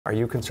Are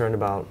you concerned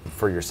about,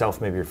 for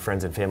yourself, maybe your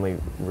friends and family,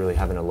 really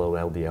having a low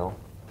LDL?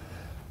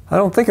 I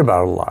don't think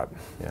about it a lot.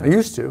 Yeah. I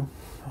used to,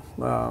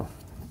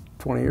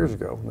 20 years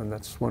ago, and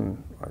that's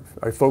when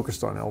I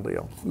focused on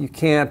LDL. You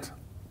can't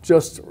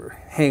just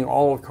hang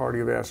all of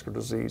cardiovascular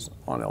disease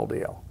on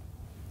LDL.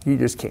 You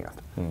just can't.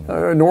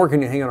 Nor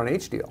can you hang it on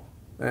HDL.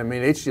 I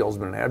mean, HDL has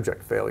been an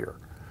abject failure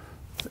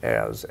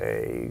as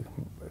a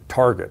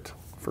target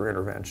for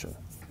intervention.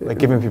 Like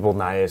giving people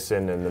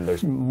niacin, and then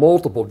there's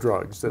multiple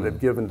drugs that have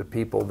given to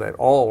people that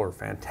all are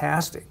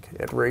fantastic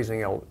at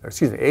raising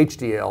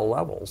HDL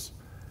levels,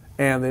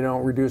 and they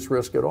don't reduce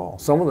risk at all.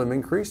 Some of them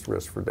increased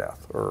risk for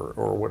death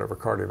or whatever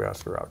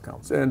cardiovascular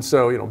outcomes. And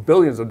so,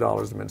 billions of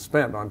dollars have been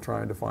spent on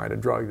trying to find a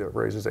drug that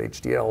raises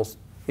HDLs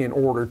in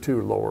order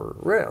to lower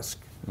risk.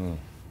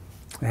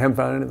 They haven't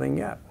found anything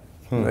yet.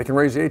 They can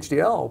raise the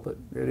HDL, but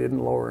it isn't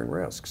lowering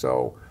risk.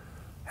 So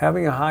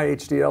having a high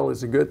HDL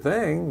is a good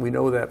thing. We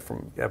know that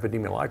from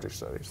epidemiologic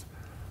studies.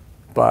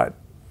 But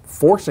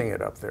forcing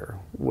it up there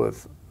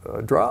with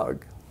a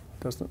drug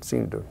doesn't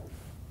seem to.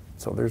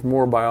 So there's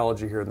more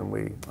biology here than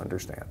we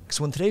understand.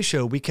 So on today's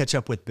show, we catch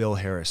up with Bill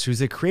Harris, who's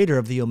the creator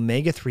of the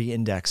omega-3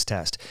 index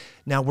test.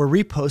 Now, we're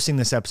reposting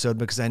this episode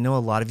because I know a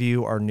lot of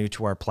you are new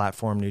to our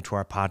platform, new to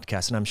our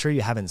podcast, and I'm sure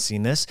you haven't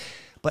seen this,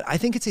 but I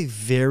think it's a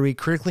very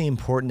critically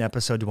important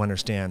episode to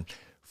understand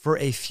for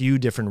a few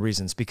different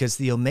reasons, because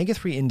the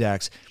omega-3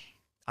 index,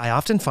 I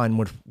often find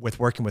with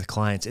working with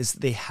clients, is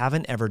they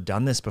haven't ever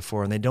done this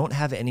before, and they don't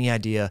have any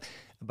idea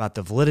about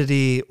the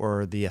validity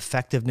or the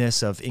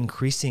effectiveness of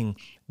increasing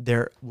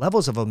their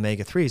levels of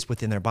omega-3s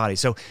within their body.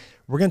 So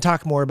we're going to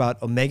talk more about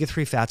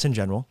omega-3 fats in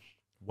general,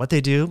 what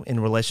they do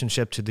in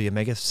relationship to the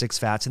omega-6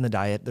 fats in the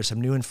diet. There's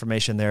some new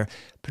information there,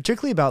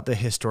 particularly about the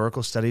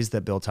historical studies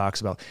that Bill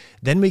talks about.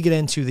 Then we get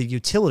into the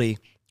utility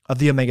of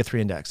the omega-3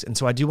 index. And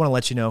so I do want to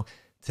let you know,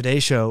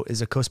 today's show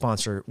is a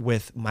co-sponsor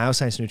with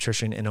Myoscience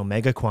Nutrition and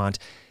Omega Quant,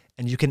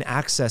 and you can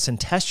access and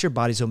test your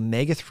body's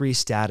omega-3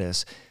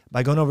 status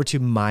by going over to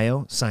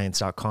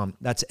myoscience.com.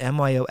 That's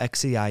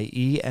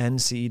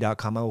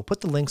MYOXEIENCE.com. I will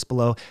put the links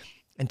below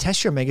and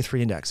test your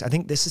omega-3 index. I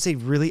think this is a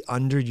really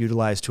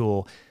underutilized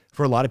tool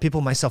for a lot of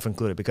people, myself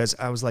included, because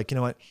I was like, you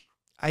know what?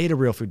 I ate a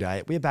real food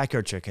diet. We had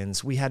backyard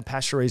chickens. We had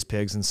pasture-raised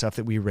pigs and stuff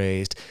that we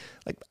raised.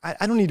 Like,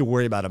 I don't need to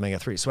worry about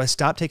omega-3. So I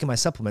stopped taking my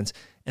supplements,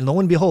 and lo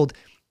and behold,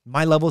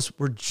 my levels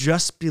were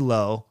just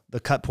below the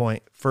cut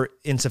point for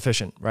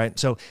insufficient, right?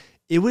 So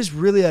it was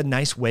really a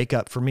nice wake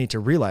up for me to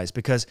realize,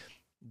 because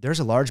there's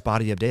a large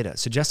body of data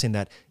suggesting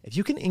that if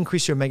you can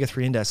increase your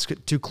omega-3 index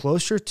to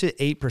closer to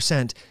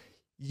 8%,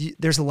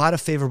 there's a lot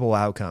of favorable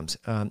outcomes.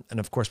 And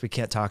of course, we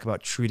can't talk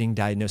about treating,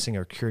 diagnosing,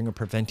 or curing or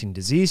preventing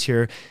disease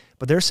here,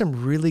 but there's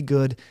some really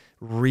good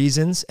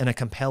reasons and a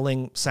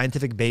compelling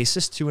scientific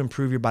basis to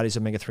improve your body's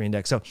omega-3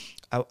 index. So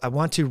I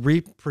want to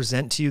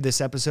represent to you this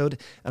episode,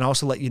 and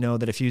also let you know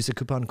that if you use the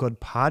coupon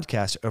code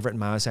podcast over at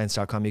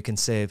myoscience.com, you can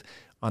save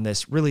on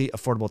this really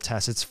affordable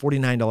test. It's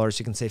 $49.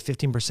 You can save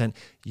 15%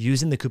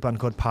 using the coupon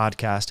code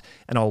podcast,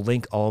 and I'll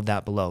link all of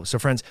that below. So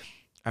friends,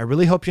 I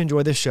really hope you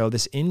enjoy this show,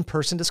 this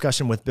in-person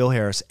discussion with Bill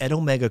Harris at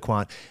Omega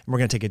Quant, and we're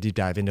going to take a deep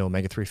dive into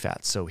omega-3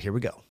 fats. So here we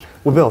go.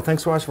 Well, Bill,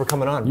 thanks so much for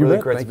coming on. Really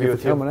great to be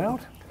with you. Coming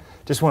out.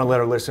 Just want to let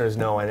our listeners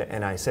know,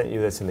 and I sent you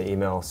this in the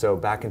email. So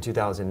back in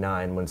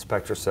 2009, when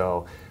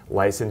SpectraCell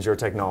licensed your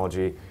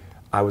technology,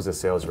 I was a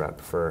sales rep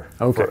for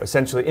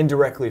essentially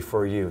indirectly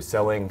for you,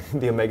 selling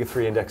the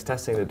omega-3 index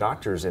testing to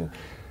doctors, and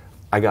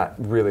I got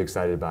really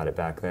excited about it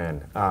back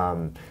then.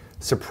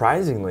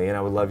 Surprisingly, and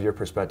I would love your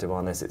perspective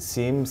on this, it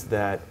seems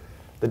that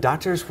the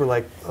doctors were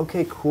like,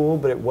 okay, cool,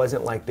 but it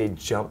wasn't like they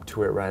jumped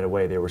to it right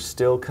away. They were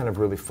still kind of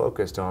really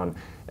focused on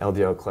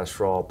LDL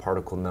cholesterol,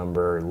 particle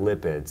number,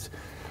 lipids.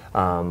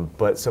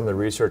 But some of the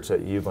research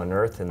that you've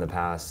unearthed in the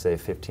past, say,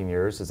 15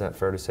 years, is that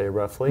fair to say,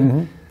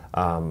 roughly?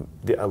 A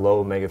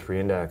low omega-3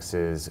 index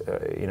is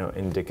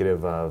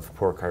indicative of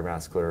poor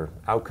cardiovascular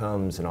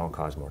outcomes and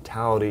all-cause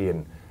mortality,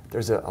 and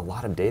there's a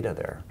lot of data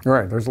there.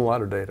 Right, there's a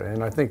lot of data,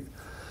 and I think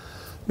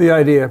the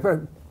idea,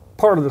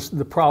 part of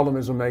the problem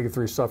is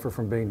omega-3 suffer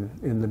from being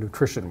in the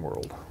nutrition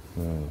world.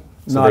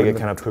 So they get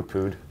kind of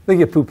poo-pooed? They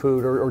get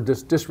poo-pooed or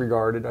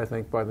disregarded, I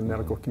think, by the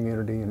medical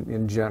community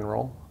in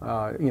general.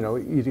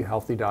 Eat a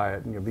healthy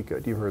diet and you'll be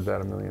good. You've heard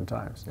that a million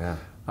times. Yeah.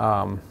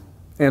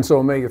 And so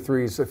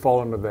omega-3s, they fall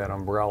under that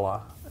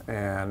umbrella,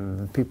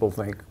 and people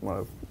think,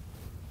 well,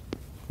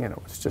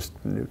 it's just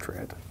a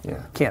nutrient. Yeah.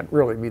 It can't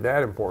really be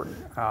that important.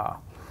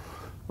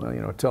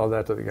 Tell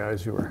that to the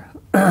guys who were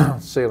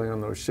sailing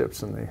on those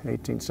ships in the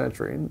 18th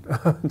century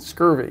and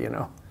scurvy,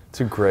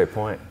 It's a great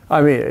point.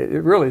 I mean,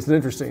 it really is an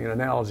interesting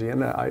analogy,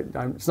 and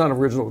it's not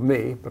original to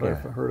me, but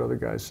I've heard other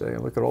guys say,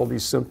 look at all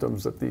these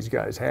symptoms that these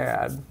guys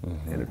had,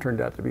 and it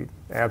turned out to be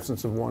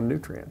absence of one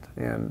nutrient.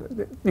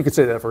 And you could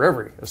say that for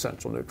every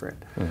essential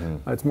nutrient.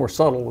 It's more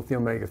subtle with the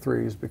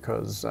omega-3s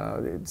because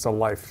it's a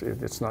life,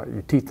 it's not,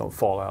 your teeth don't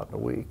fall out in a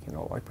week,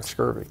 like with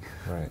scurvy.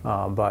 Right.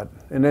 But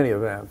in any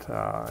event,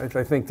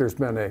 I think there's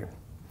been a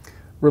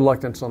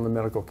reluctance on the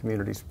medical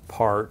community's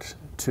part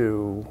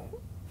to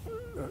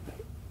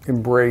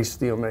embrace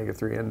the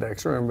omega-3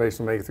 index or embrace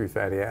omega-3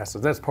 fatty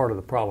acids. That's part of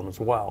the problem as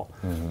well.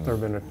 There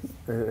have been,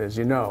 as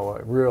you know,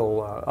 a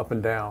real up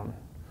and down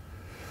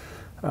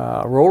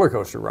roller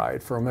coaster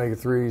ride for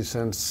omega-3s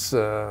since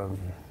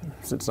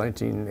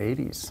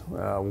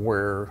 1980s,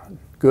 where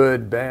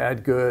good,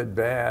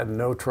 bad,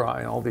 no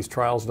trial. All these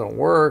trials don't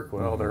work.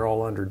 Well, they're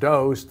all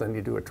underdosed. Then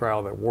you do a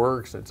trial that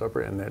works, it's up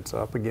and it's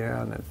up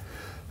again,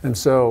 and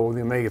so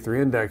the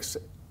omega-3 index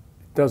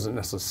doesn't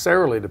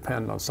necessarily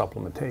depend on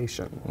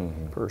supplementation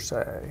per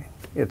se.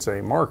 It's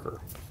a marker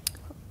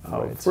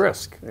of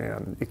risk,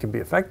 and it can be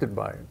affected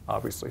by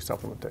obviously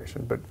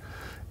supplementation, but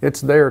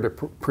it's there to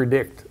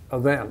predict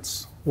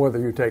events, whether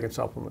you're taking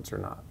supplements or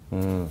not.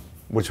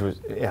 Which was,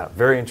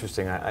 very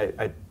interesting.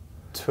 I've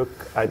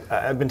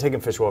been taking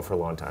fish oil for a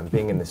long time,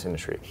 being in this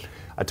industry.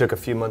 I took a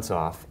few months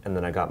off, and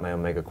then I got my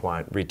omega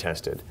quant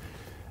retested,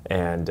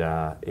 and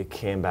it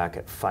came back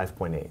at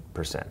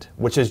 5.8%,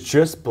 which is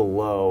just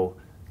below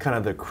kind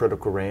of the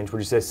critical range. Would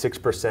you say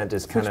 6%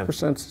 is kind of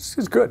 6%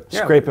 is good,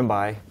 scraping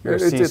by?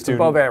 It's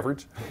above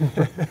average,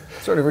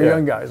 certainly for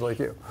young guys like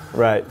you.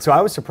 Right. So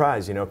I was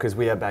surprised, because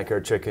we have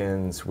backyard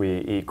chickens, we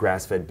eat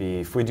grass-fed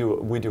beef, we do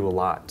a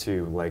lot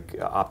to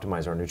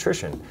optimize our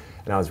nutrition,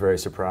 and I was very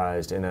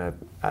surprised. I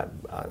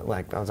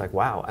was like,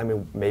 wow. I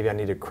mean, maybe I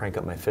need to crank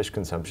up my fish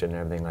consumption and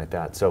everything like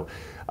that. So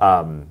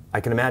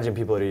I can imagine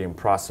people that are eating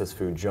processed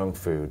food, junk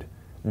food,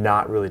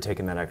 not really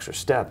taking that extra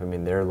step. I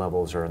mean, their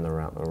levels are in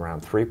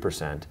around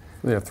 3%.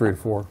 Yeah, 3 to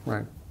 4,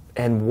 right.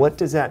 And what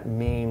does that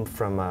mean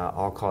from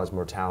all-cause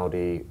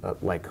mortality,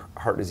 like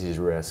heart disease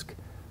risk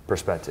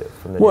perspective?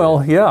 From the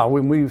data?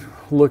 When we've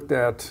looked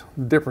at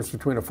the difference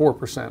between a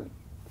 4%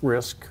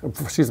 risk,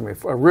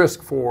 a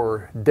risk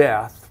for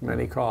death,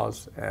 many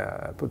cause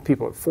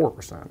people at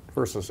 4%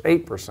 versus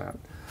 8%,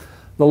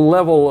 the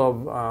level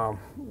of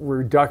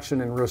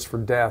reduction in risk for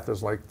death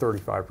is like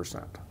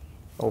 35%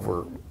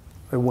 over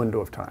a window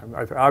of time.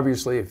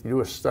 Obviously, if you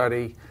do a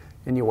study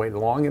and you wait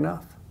long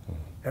enough,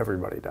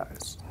 everybody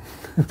dies.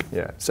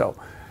 So,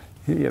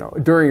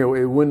 during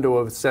a window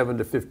of 7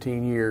 to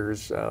 15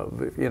 years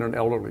in an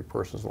elderly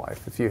person's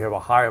life, if you have a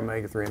high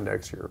omega-3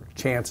 index, your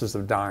chances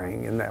of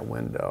dying in that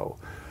window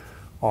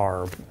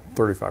are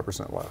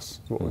 35% less,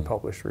 is what we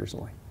published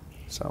recently.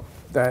 So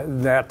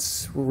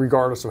that's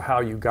regardless of how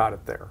you got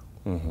it there.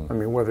 I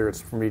mean, whether it's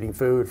from eating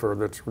food,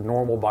 that's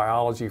normal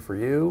biology for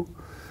you,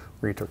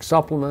 or you took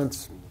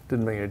supplements,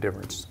 didn't make any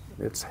difference.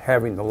 It's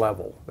having the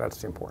level. That's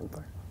the important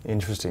thing.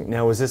 Interesting.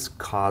 Now, is this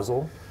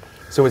causal?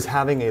 So is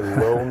having a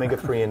low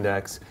omega-3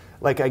 index,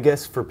 I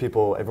guess for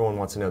people, everyone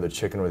wants to know the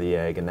chicken or the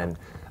egg, and then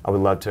I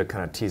would love to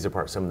kind of tease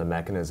apart some of the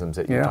mechanisms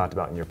that you talked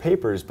about in your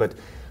papers. But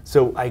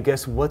so I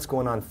guess what's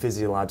going on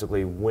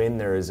physiologically when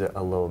there is a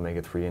low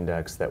omega-3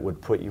 index that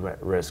would put you at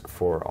risk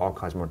for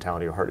all-cause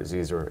mortality or heart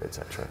disease or et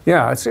cetera?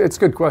 Yeah, it's a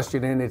good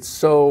question, and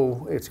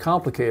it's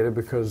complicated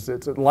because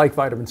it's like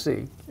vitamin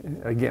C,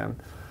 again.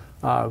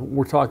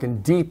 We're talking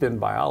deep in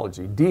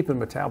biology, deep in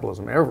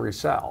metabolism. Every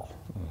cell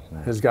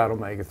has got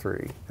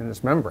omega-3 in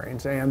its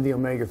membranes, and the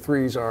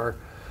omega-3s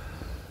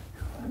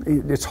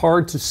it's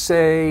hard to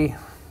say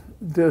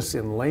this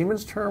in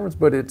layman's terms,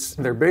 but it's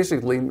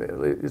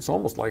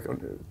almost like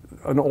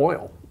an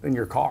oil in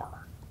your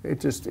car.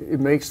 It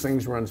makes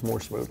things run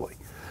more smoothly.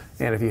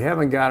 And if you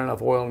haven't got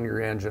enough oil in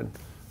your engine,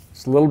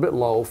 it's a little bit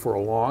low for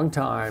a long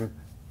time,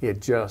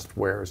 it just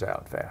wears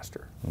out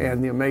faster.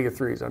 And the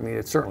omega-3s, I mean,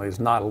 it certainly is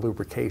not a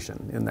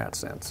lubrication in that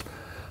sense.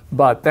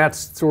 But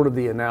that's sort of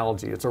the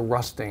analogy. It's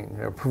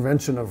a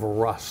prevention of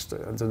rust.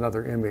 It's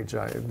another image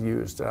I've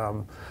used.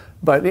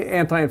 But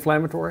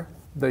anti-inflammatory,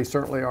 they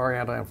certainly are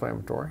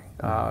anti-inflammatory.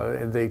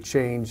 And they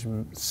change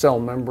cell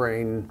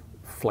membrane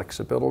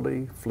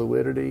flexibility,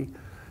 fluidity,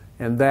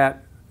 and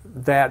that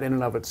in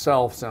and of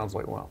itself sounds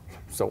like, well,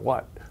 so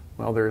what?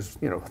 Well, there's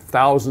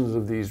thousands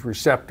of these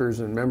receptors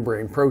and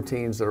membrane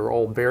proteins that are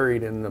all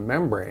buried in the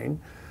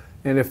membrane,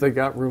 and if they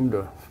got room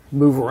to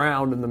move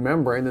around in the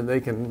membrane, then they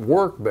can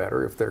work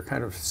better. If they're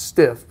kind of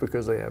stiff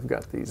because they have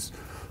got these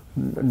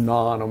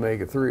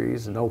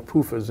non-omega-3s, no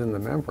PUFAs in the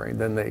membrane,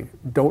 then they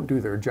don't do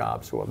their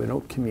job so well. They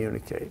don't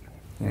communicate,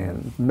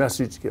 and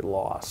message get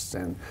lost,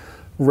 and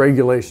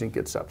regulation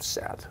gets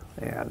upset,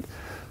 and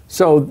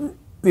so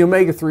the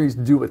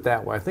omega-3s do it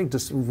that way. I think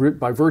just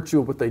by virtue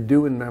of what they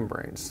do in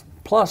membranes.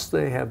 Plus,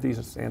 they have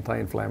these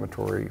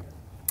anti-inflammatory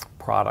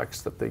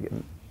products that they get,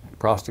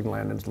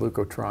 prostaglandins,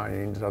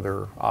 leukotrienes,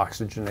 other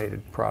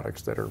oxygenated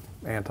products that are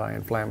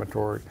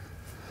anti-inflammatory.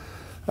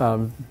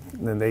 And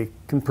they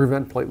can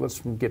prevent platelets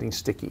from getting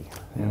sticky,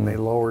 and they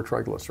lower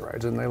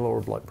triglycerides, and they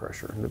lower blood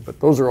pressure. But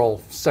those are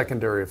all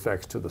secondary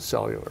effects to the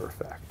cellular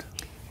effect.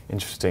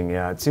 Interesting,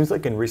 yeah. It seems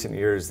like in recent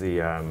years, the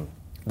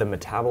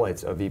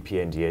metabolites of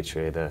EPA and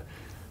DHA, the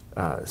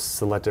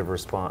selective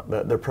response,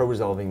 the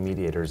pro-resolving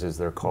mediators as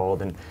they're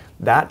called, and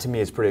that to me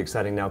is pretty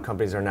exciting. Now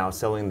companies are now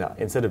selling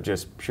instead of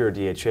just pure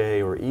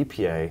DHA or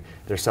EPA,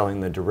 they're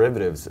selling the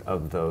derivatives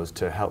of those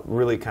to help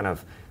really kind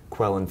of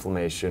quell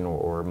inflammation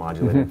or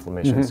modulate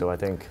inflammation. So I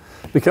think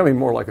becoming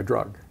more like a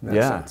drug in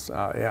that sense.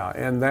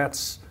 And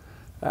that's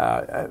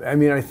I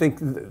mean, I think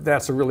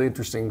that's a really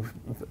interesting,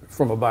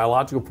 from a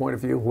biological point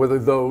of view, whether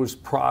those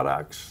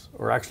products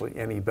are actually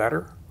any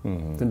better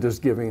than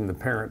just giving the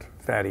parent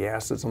fatty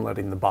acids and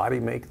letting the body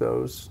make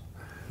those.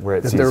 Where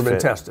it's never been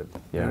tested.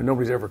 Yeah.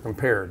 Nobody's ever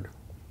compared.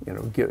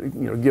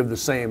 Give the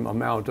same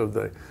amount of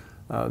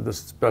the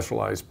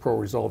specialized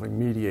pro-resolving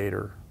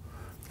mediator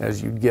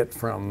as you get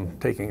from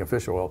taking a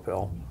fish oil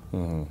pill.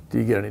 Do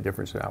you get any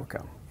difference in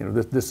outcome?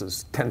 This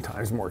is 10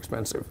 times more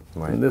expensive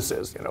than this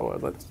is.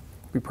 Let's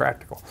be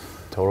practical.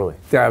 Totally.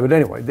 Yeah, but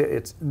anyway,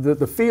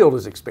 the field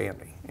is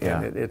expanding,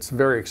 and it's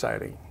very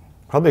exciting.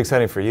 Probably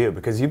exciting for you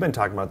because you've been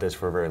talking about this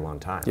for a very long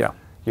time. Yeah.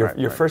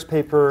 Your first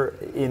paper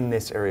in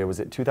this area, was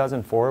it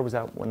 2004? Was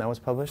that when that was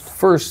published?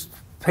 First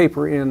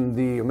paper in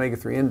the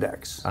omega-3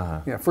 index.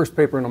 Yeah, first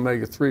paper in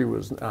omega-3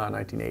 was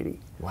 1980.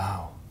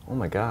 Wow. Oh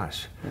my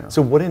gosh. Yeah.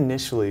 So what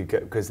initially,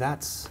 because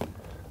that's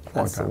a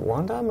Long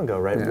long time ago,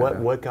 right? Yeah,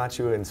 What got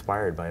you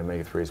inspired by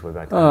omega-3s way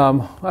back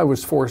then? I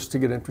was forced to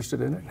get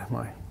interested in it.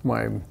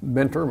 My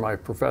mentor, my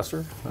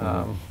professor,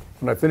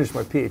 when I finished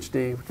my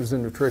PhD, which was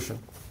in nutrition,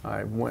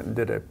 I went and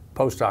did a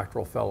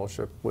postdoctoral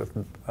fellowship with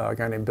a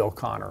guy named Bill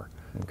Connor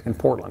in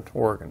Portland,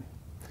 Oregon.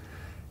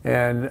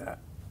 And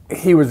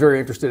he was very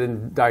interested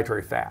in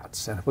dietary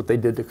fats and what they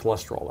did to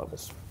cholesterol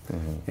levels.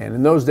 And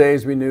in those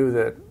days, we knew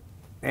that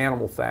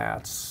animal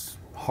fats,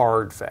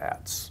 hard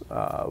fats,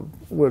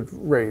 would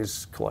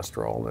raise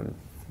cholesterol, and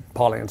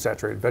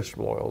polyunsaturated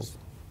vegetable oils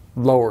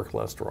lower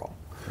cholesterol.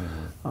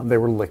 They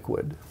were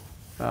liquid.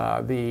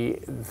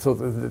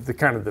 The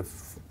kind of the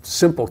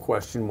simple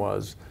question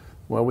was,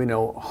 well, we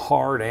know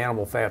hard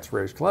animal fats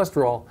raise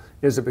cholesterol.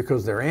 Is it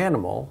because they're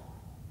animal,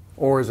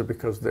 or is it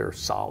because they're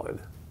solid?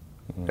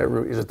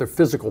 Is it their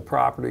physical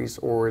properties,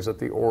 or is it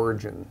the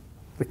origin,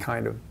 the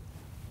kind of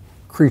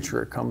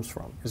creature it comes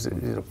from? Is it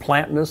a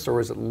plantness, or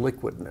is it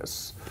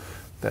liquidness?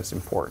 That's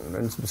important.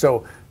 And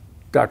so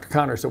Dr.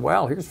 Connor said,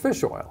 well, here's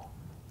fish oil.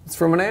 It's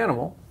from an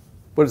animal,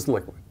 but it's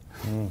liquid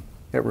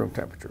at room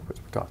temperature, which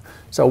we're talking.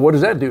 So what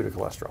does that do to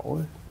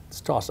cholesterol? It's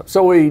a toss-up.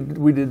 So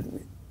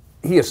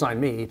he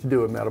assigned me to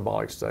do a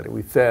metabolic study.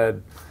 We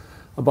fed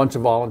a bunch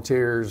of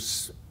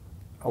volunteers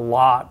a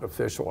lot of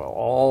fish oil.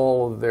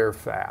 All of their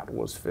fat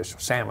was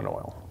salmon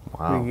oil.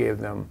 Wow. We gave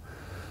them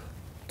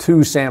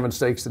 2 salmon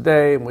steaks a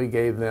day, and we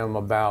gave them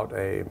about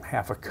a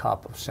half a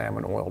cup of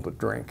salmon oil to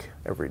drink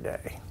every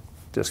day,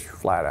 just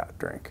flat out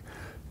drink.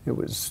 It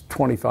was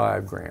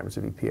 25 grams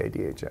of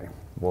EPA DHA.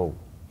 Whoa.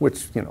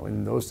 Which,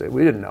 in those days,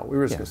 we didn't know. We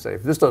were just going to say,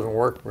 if this doesn't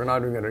work, we're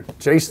not even going to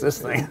chase this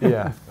thing.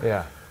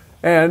 Yeah.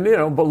 And,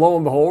 but lo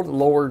and behold, it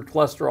lowered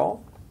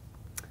cholesterol,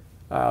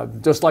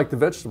 just like the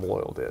vegetable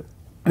oil did.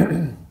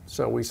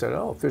 So we said,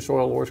 fish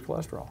oil lowers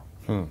cholesterol.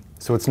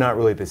 So it's not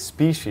really the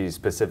species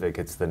specific,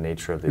 it's the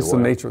nature of the oil. It's the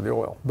nature of the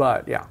oil.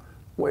 But,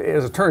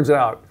 as it turns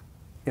out,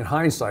 in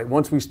hindsight,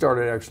 once we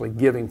started actually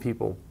giving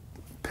people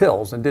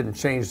pills and didn't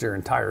change their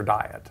entire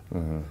diet,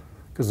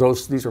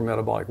 because these are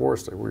metabolic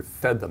wars, we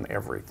fed them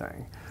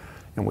everything.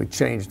 And we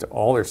changed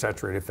all their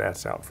saturated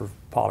fats out for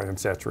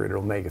polyunsaturated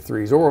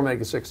omega-3s or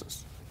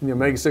omega-6s. And the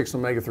omega-6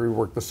 and omega-3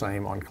 work the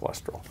same on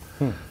cholesterol.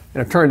 And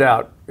it turned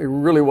out it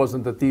really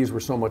wasn't that these were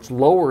so much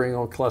lowering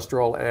on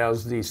cholesterol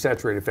as the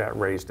saturated fat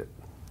raised it.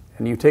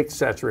 And you take the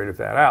saturated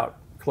fat out,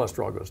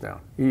 cholesterol goes down.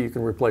 You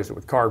can replace it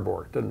with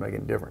cardboard. It doesn't make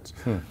any difference.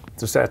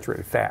 The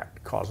saturated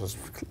fat causes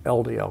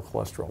LDL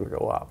cholesterol to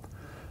go up.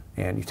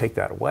 And you take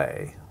that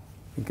away,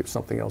 you give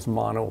something else,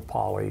 mono,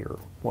 poly, or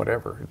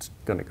whatever, it's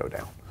going to go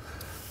down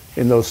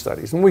in those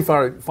studies. And we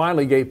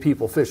finally gave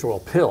people fish oil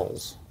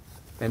pills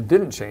and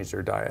didn't change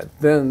their diet,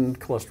 then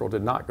cholesterol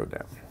did not go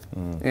down.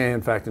 And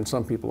in fact, in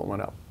some people it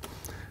went up,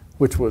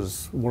 which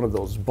was one of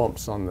those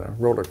bumps on the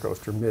roller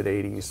coaster,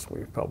 mid-80s.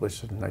 We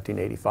published in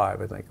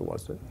 1985, I think it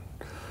was.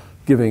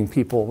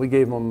 We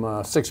gave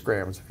them 6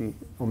 grams of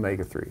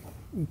omega-3,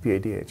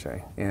 EPA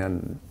DHA,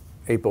 and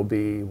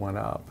ApoB went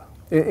up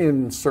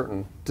in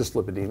certain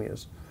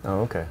dyslipidemias.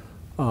 Oh, okay.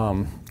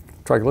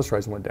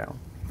 Triglycerides went down,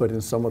 but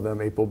in some of them,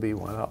 ApoB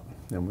went up.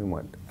 And we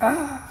went,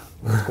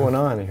 what's going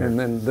on here? And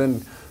then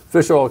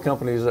fish oil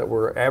companies that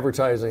were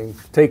advertising,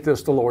 take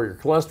this to lower your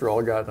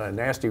cholesterol, got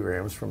nasty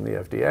grams from the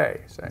FDA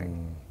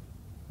saying,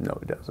 no,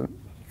 it doesn't.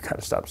 You got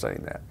to stop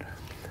saying that.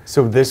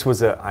 So this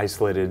was an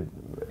isolated,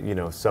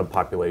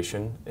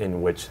 subpopulation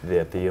in which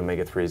the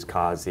omega-3s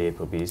cause the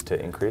ApoBs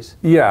to increase?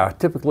 Yeah,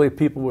 typically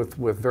people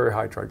with very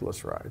high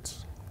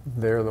triglycerides.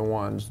 They're the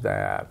ones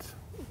that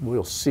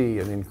we'll see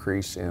an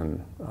increase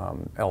in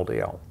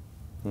LDL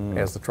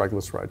as the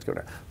triglycerides go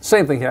down. The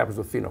same thing happens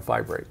with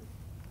fenofibrate.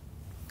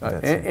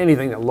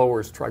 Anything that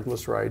lowers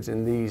triglycerides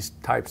in these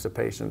types of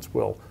patients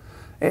will,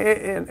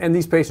 and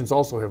these patients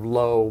also have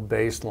low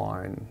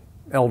baseline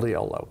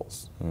LDL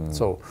levels.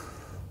 So,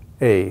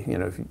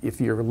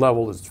 if your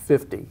level is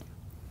 50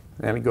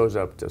 and it goes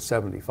up to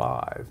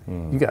 75,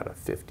 you got a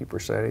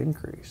 50%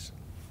 increase.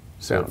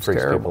 So it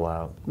freaks people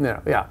out.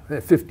 Yeah,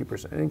 a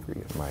 50%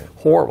 increase. Right.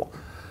 Horrible.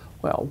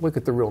 Well, look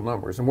at the real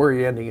numbers and where are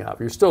you ending up?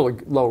 You're still a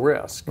low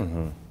risk,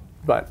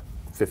 but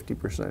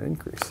 50%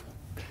 increase.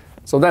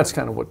 So that's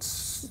kind of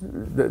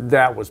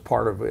that was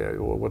part of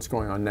what's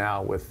going on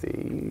now with the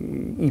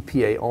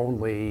EPA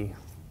only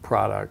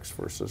products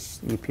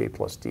versus EPA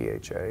plus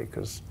DHA,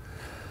 because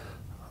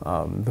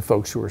the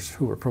folks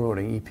who are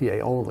promoting EPA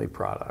only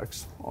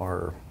products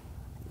are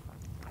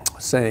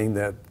saying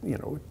that,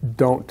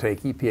 don't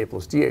take EPA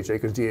plus DHA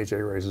because DHA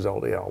raises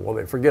LDL. Well,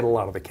 they forget a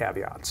lot of the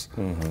caveats,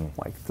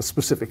 like the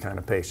specific kind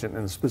of patient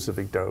and the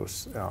specific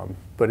dose.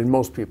 But in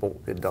most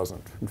people, it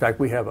doesn't. In fact,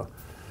 we have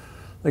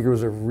I think it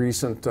was a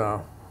recent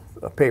a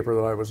paper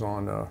that I was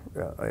on,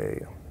 a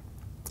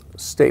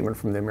statement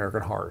from the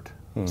American Heart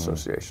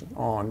Association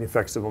on the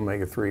effects of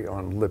omega-3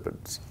 on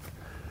lipids.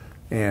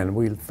 And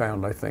we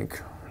found, I think,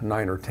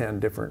 9 or 10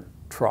 different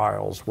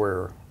trials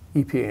where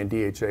EPA and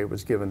DHA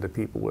was given to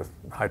people with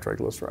high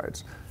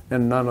triglycerides,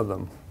 and none of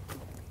them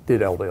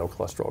did LDL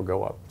cholesterol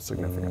go up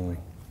significantly.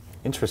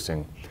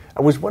 Interesting.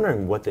 I was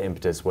wondering what the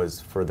impetus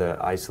was for the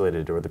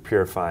isolated or the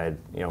purified,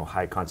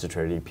 high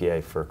concentrated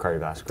EPA for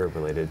cardiovascular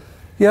related.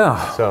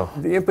 Yeah. So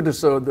the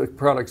impetus of the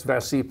product's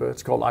Vascepa,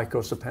 it's called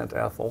icosapent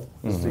ethyl,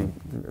 is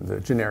the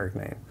generic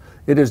name.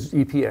 It is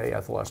EPA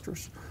ethyl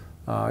esters.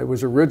 It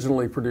was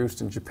originally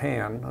produced in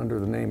Japan under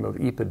the name of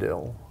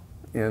Epadil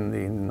in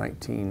the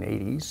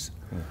 1980s.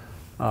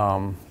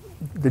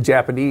 The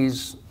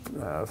Japanese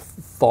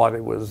thought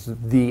it was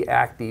the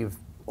active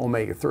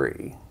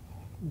omega-3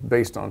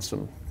 based on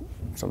some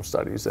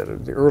studies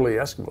the early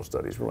Eskimo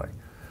studies really.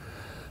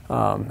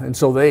 And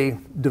so they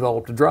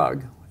developed a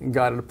drug and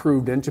got it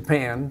approved in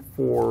Japan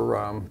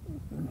for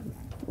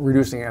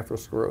reducing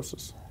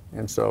atherosclerosis.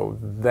 And so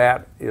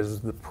that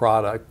is the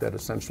product that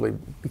essentially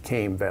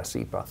became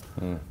Vascepa.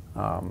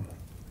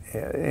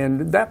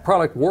 And that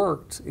product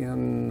worked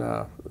in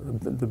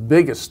the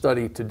biggest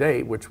study to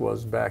date, which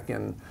was back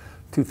in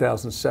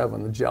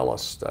 2007, the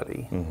JELIS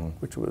study,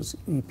 which was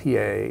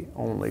EPA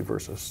only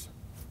versus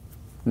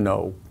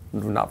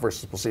not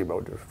versus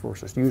placebo,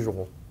 versus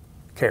usual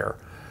care.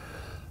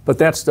 But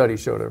that study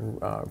showed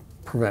a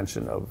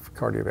prevention of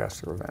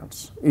cardiovascular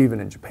events, even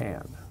in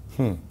Japan,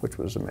 which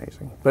was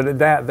amazing. But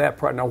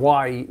now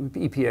why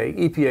EPA?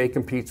 EPA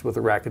competes with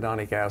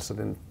arachidonic acid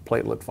and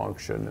platelet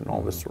function and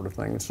all this sort of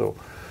thing. So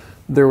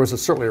there was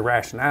certainly a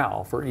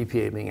rationale for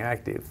EPA being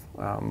active.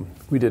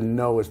 We didn't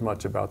know as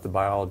much about the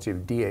biology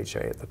of DHA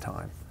at the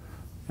time.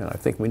 And I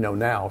think we know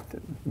now,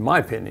 in my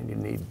opinion, you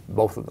need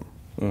both of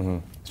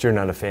them. So you're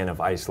not a fan of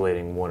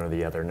isolating one or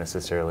the other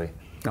necessarily?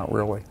 Not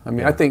really. I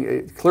mean, I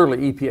think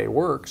clearly EPA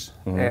works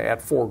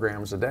at 4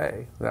 grams a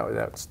day.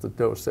 That's the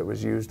dose that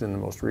was used in the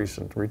most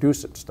recent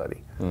REDUCE-IT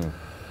study.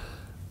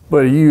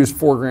 But you use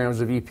 4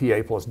 grams of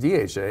EPA plus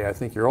DHA, I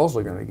think you're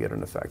also going to get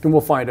an effect. And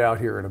we'll find out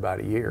here in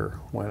about a year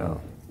when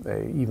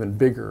an even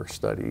bigger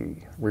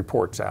study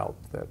reports out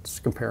that's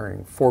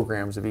comparing 4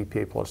 grams of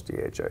EPA plus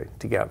DHA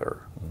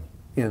together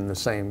in the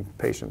same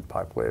patient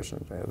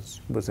population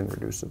as was in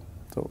REDUCE-IT.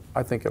 So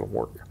I think it'll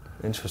work.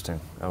 Interesting.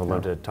 I would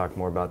love to talk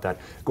more about that.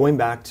 Going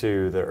back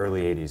to the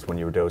early 80s when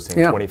you were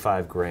dosing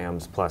 25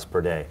 grams plus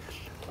per day,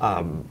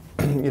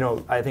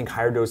 I think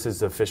higher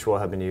doses of fish oil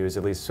have been used,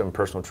 at least some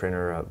personal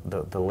trainer,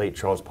 the late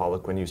Charles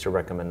Poliquin used to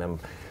recommend them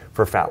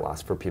for fat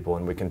loss for people,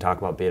 and we can talk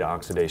about beta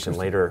oxidation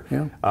later.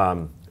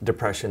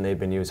 Depression, they've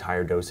been used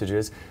higher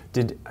dosages.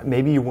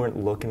 Maybe you weren't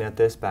looking at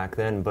this back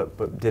then,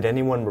 but did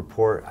anyone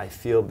report, I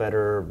feel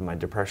better, my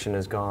depression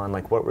is gone?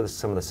 Like what were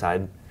some of the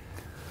side?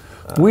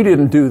 We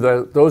didn't do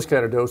those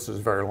kind of doses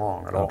very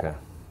long at all. Okay.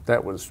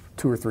 That was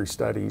 2 or 3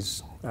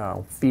 studies,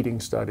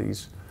 feeding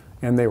studies,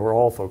 and they were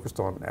all focused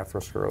on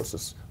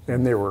atherosclerosis.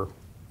 And they were,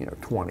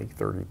 20,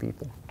 30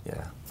 people.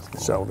 Yeah.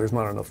 So there's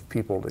not enough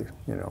people to,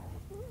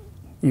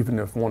 even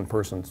if one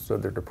person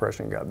said their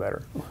depression got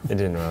better. It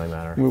didn't really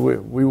matter.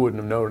 We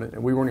wouldn't have known it,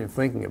 and we weren't even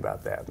thinking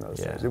about that in those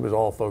days. It was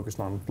all focused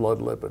on blood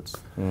lipids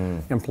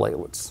and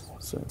platelets.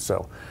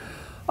 So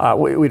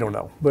we don't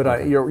know.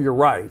 But you're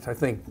right. I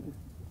think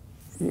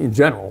in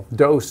general,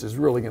 dose is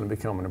really going to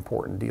become an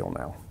important deal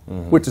now,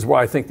 which is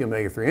why I think the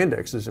omega-3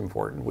 index is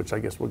important, which I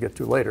guess we'll get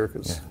to later,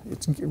 because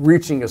it's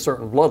reaching a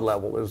certain blood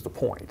level is the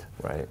point.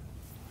 Right.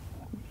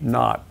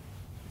 Not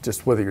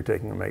just whether you're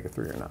taking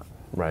omega-3 or not.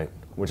 Right,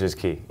 which is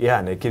key. Yeah,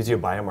 and it gives you a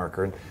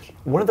biomarker. And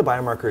one of the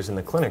biomarkers in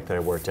the clinic that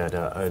I worked at,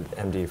 an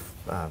MD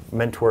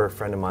mentor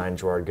friend of mine,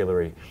 Gerard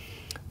Guillory,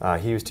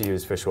 he used to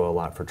use fish oil a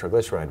lot for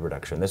triglyceride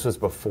reduction. This was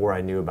before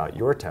I knew about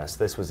your test.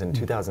 This was in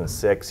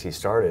 2006 he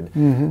started.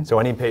 So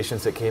any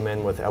patients that came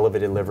in with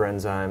elevated liver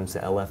enzymes, the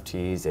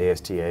LFTs,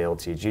 AST, ALT,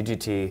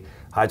 GGT,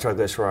 high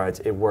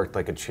triglycerides, it worked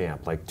like a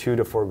champ. Like 2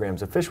 to 4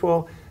 grams of fish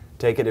oil,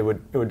 take it, it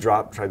would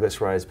drop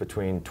triglycerides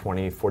between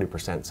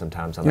 20-40%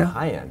 sometimes on the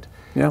high end.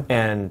 Yeah.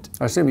 And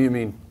I assume you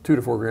mean 2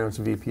 to 4 grams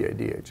of EPA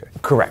DHA.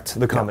 Correct,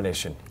 the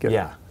combination.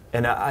 Yeah.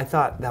 And I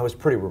thought that was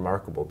pretty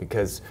remarkable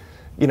because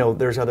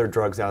there's other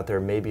drugs out there,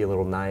 maybe a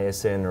little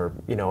niacin or,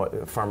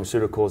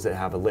 pharmaceuticals that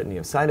have a litany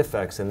of side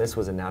effects, and this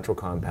was a natural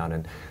compound.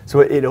 And so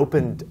it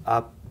opened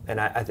up, and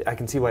I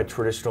can see why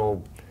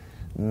traditional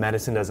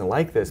medicine doesn't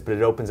like this, but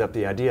it opens up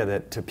the idea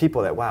that to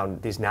people that, wow,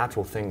 these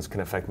natural things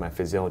can affect my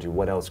physiology.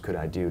 What else could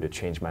I do to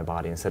change my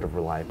body instead of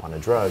rely upon a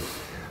drug?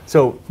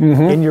 So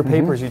in your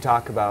papers, you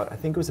talk about, I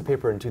think it was a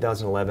paper in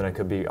 2011, I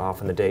could be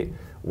off on the date,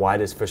 why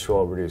does fish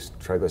oil reduce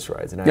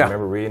triglycerides? And I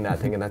remember reading that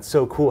thing, and that's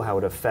so cool how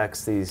it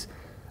affects these,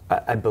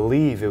 I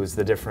believe it was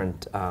the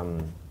different,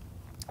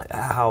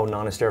 how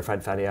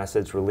non-esterified fatty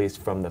acids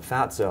released from the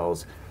fat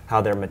cells, how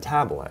they're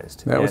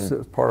metabolized. That was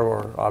part of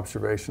our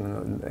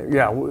observation.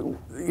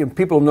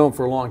 People have known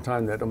for a long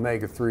time that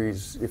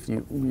omega-3s, if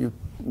you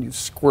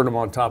squirt them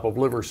on top of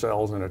liver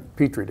cells in a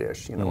petri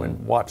dish,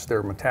 and watch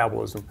their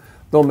metabolism,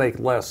 they'll make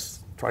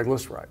less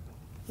triglyceride.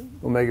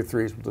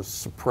 Omega-3s will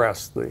just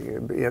suppress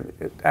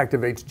it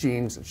activates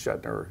genes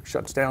that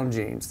shuts down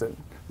genes that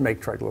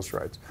make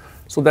triglycerides.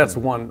 So that's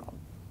one,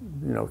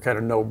 kind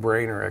of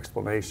no-brainer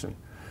explanation.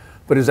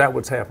 But is that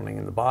what's happening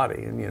in the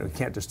body? And you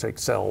can't just take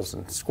cells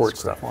and squirt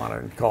stuff on it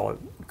and call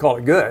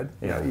it good.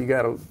 You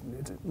got to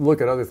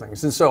look at other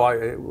things. And so I,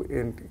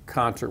 in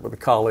concert with a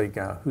colleague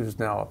who's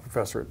now a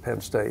professor at Penn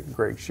State,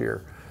 Greg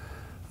Shear,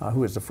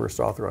 who was the first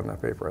author on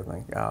that paper, I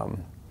think.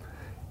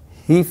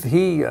 He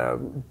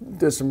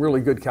did some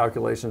really good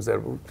calculations that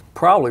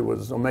probably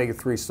was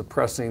omega-3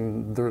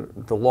 suppressing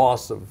the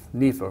loss of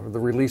NEFA, the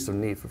release of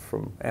NEFA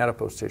from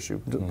adipose tissue,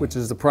 which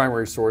is the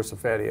primary source of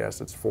fatty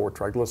acids for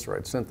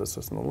triglyceride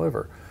synthesis in the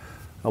liver.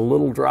 A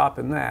little drop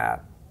in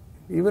that,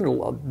 even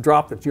a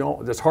drop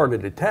that's hard to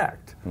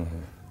detect,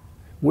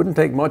 wouldn't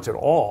take much at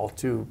all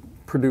to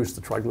produce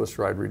the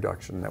triglyceride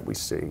reduction that we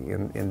see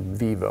in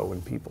vivo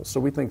in people. So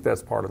we think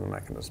that's part of the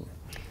mechanism.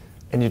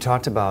 And you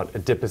talked about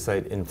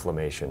adipocyte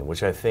inflammation,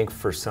 which I think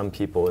for some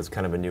people is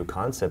kind of a new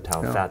concept,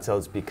 how fat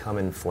cells become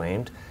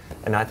inflamed.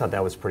 And I thought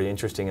that was pretty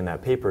interesting in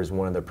that paper as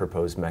one of the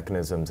proposed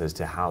mechanisms as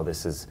to how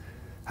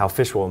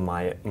fish oil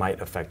might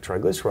affect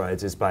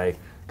triglycerides is by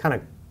kind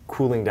of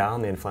cooling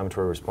down the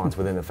inflammatory response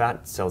within the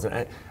fat cells. And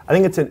I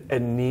think it's a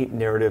neat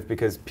narrative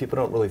because people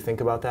don't really think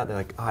about that. They're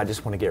like, I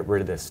just want to get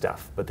rid of this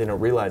stuff. But they don't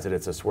realize that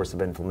it's a source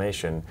of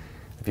inflammation.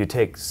 If you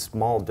take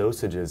small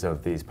dosages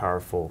of these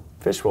powerful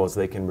fish oils,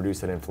 they can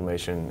reduce that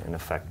inflammation and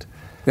affect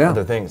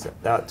other things.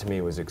 That to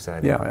me was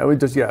exciting.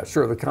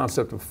 Sure. The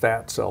concept of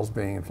fat cells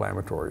being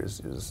inflammatory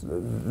is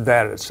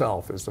that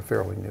itself is a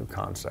fairly new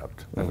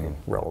concept. I mean,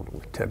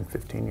 relatively 10,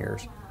 15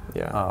 years.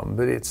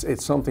 But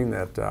it's something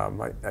that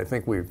I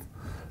think we've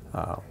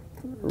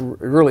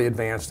really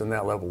advanced in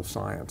that level of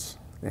science,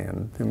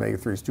 and the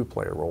omega-3s do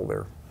play a role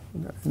there.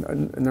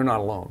 And they're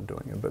not alone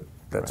doing it, but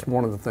that's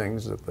one of the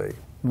things that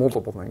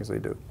multiple things they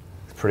do.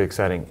 It's pretty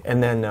exciting.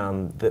 And then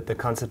the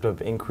concept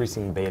of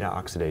increasing beta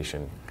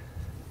oxidation,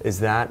 is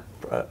that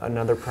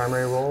another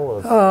primary role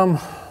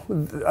of?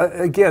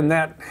 Again,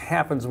 that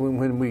happens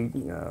when we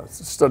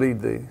study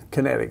the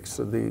kinetics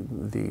of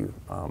the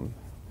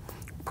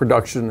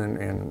production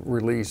and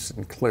release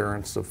and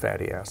clearance of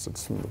fatty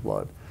acids from the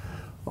blood.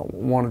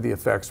 One of the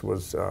effects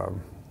was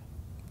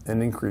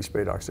an increased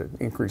beta oxidation,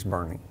 increased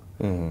burning.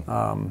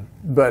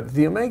 But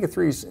the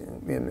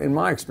omega-3s, in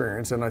my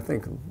experience, and I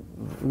think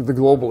the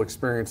global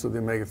experience of the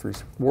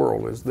omega-3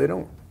 world, is they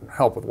don't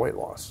help with weight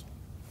loss.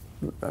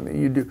 I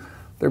mean,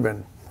 there have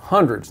been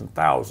hundreds and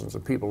thousands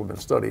of people who have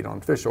been studied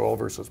on fish oil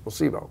versus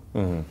placebo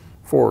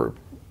for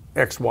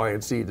X, Y,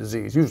 and Z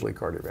disease, usually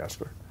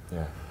cardiovascular.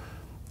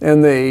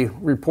 And they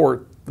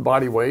report the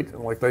body weight,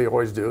 like they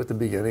always do at the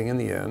beginning and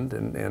the end,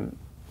 and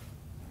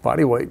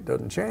body weight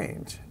doesn't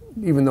change,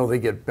 even though they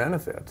get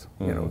benefit,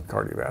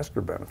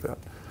 cardiovascular benefit.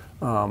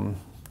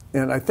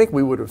 And I think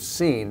we would have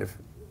seen,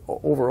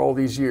 over all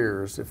these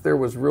years, if there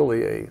was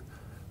really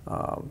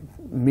a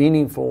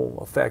meaningful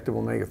effect of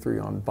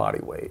omega-3 on body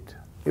weight,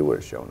 it would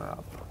have shown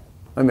up.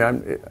 I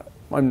mean,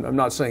 I'm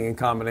not saying in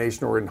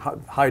combination or in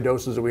high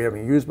doses that we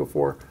haven't used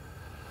before.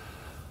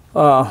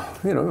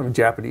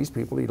 Japanese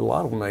people eat a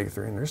lot of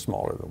omega-3 and they're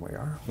smaller than we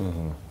are.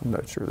 I'm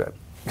not sure that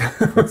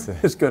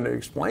is going to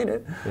explain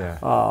it.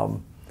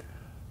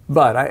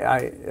 But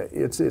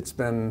it's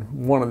been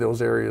one of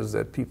those areas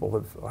that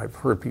I've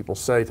heard people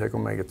say take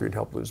omega-3 to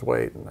help lose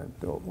weight, and I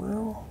go,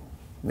 well,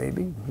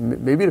 maybe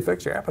it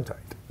affects your appetite,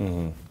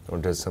 or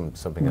does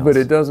something else. But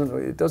it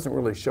doesn't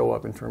really show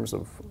up in terms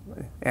of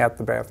at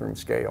the bathroom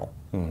scale.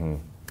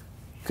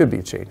 Could be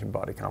a change in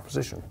body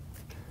composition,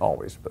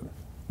 always, but.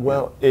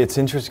 Well, it's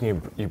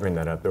interesting you bring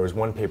that up. There was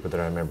one paper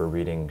that I remember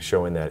reading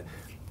showing that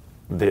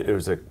it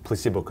was a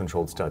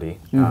placebo-controlled study,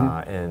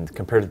 and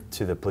compared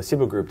to the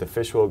placebo group, the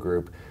fish oil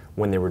group,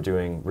 when they were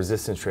doing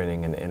resistance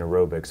training and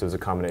aerobics, it was a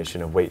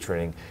combination of weight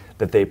training,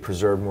 that they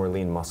preserved more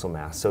lean muscle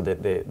mass, so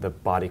that the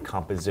body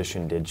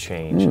composition did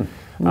change.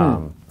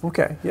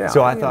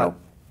 So I thought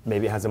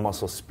maybe it has a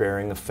muscle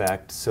sparing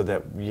effect, so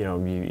that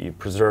you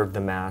preserve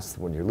the mass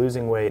when you're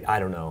losing weight. I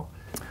don't know.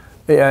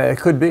 Yeah, it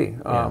could be.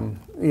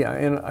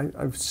 And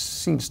I've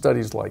seen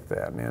studies like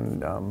that,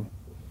 and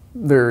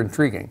they're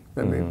intriguing.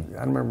 I mean,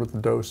 I don't remember what the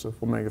dose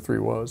of omega-3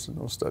 was in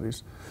those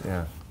studies.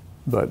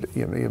 But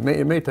it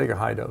may take a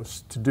high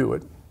dose to do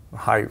it.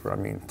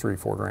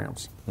 3-4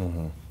 grams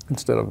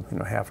instead of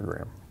half a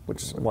gram,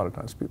 which a lot of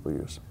times people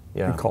use.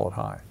 And call it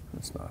high.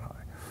 It's not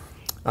high.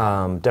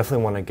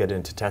 Definitely want to get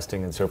into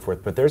testing and so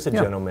forth. But there's a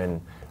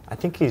gentleman, I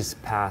think he's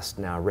passed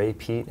now, Ray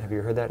Peat. Have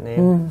you heard that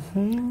name?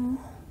 Mm-hmm.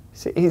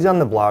 He's on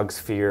the blog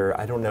sphere.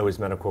 I don't know his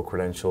medical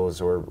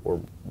credentials or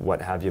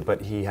what have you,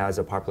 but he has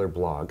a popular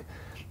blog,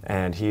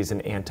 and he's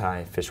an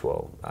anti-fish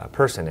oil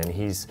person, and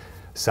he's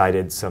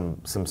cited some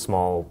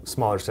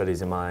smaller studies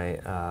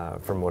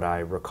from what I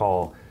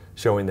recall,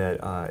 showing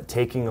that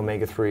taking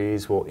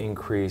omega-3s will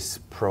increase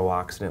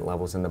pro-oxidant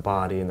levels in the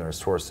body, and they're a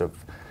source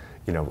of,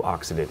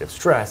 oxidative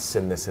stress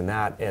and this and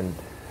that. And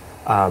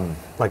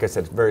like I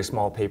said, very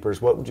small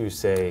papers. What would you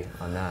say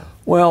on that?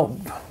 Well,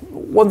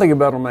 one thing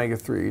about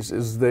omega-3s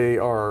is they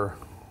are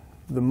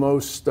the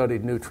most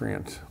studied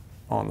nutrient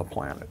on the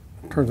planet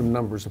in terms of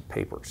numbers of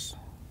papers,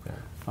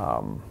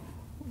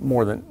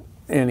 more than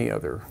any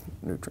other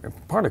nutrient,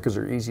 partly because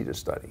they're easy to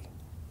study.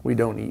 We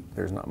don't eat,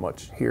 there's not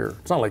much here.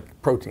 It's not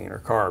like protein or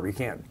carb. You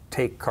can't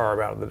take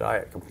carb out of the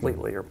diet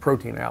completely or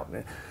protein out.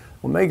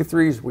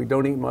 Omega-3s, we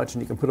don't eat much,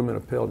 and you can put them in a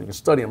pill, and you can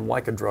study them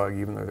like a drug,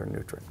 even though they're a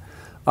nutrient.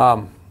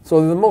 So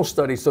they're the most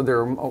studied.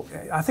 So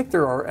I think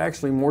there are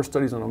actually more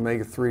studies on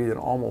omega-3 than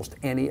almost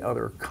any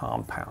other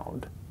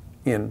compound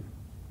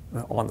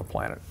on the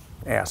planet.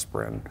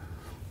 Aspirin,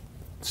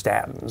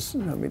 statins.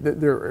 I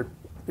mean,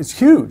 it's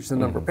huge, the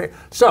number of papers.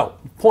 So,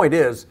 point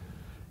is,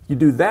 you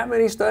do that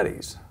many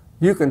studies,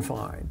 you can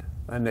find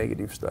a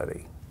negative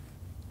study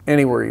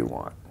anywhere you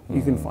want.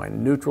 You can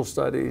find neutral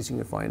studies, you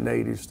can find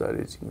negative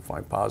studies, you can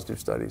find positive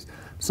studies.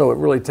 So it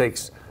really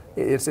takes,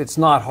 it's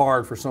not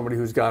hard for somebody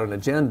who's got an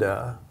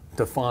agenda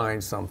to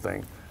find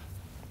something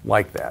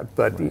like that.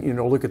 But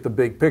look at the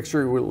big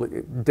picture.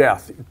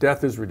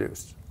 Death is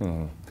reduced.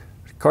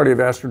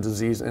 Cardiovascular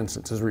disease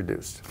incidence is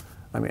reduced.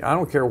 I mean, I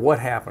don't care what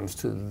happens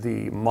to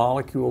the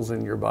molecules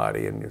in your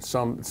body, and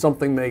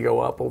something may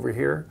go up over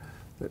here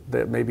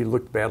that maybe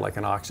looked bad, like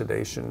an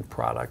oxidation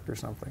product or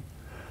something.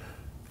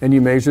 And you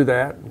measure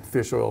that, and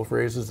fish oil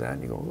raises that,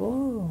 and you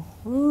go,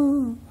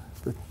 oh.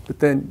 But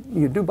then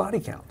you do body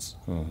counts.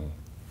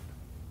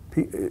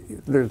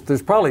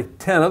 There's probably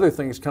 10 other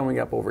things coming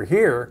up over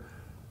here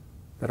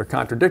that are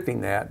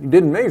contradicting that. You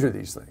didn't measure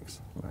these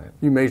things. Right.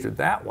 You measured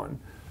that one.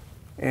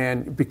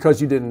 And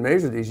because you didn't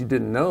measure these, you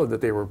didn't know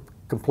that they were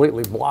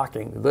completely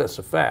blocking this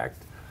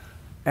effect.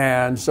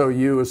 And so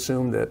you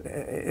assume that,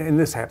 and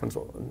this happens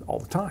all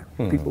the time.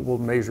 People will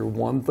measure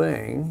one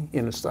thing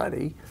in a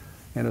study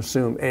and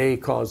assume A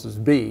causes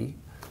B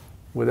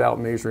without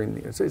measuring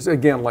it's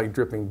again like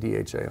dripping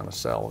DHA on a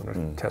cell in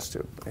a test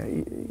tube.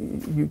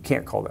 You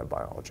can't call that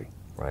biology.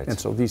 Right. And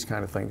so these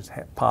kind of things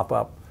pop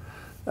up.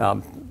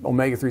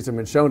 Omega-3s have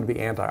been shown to be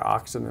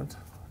antioxidant,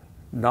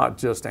 not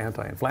just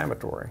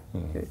anti-inflammatory.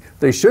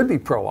 They should be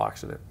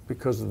pro-oxidant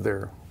because of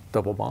their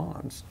double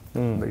bonds.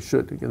 They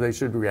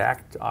should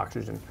react to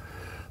oxygen,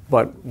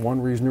 but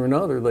one reason or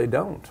another they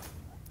don't.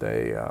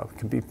 They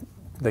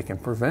can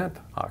prevent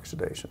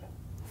oxidation.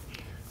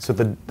 So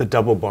the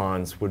double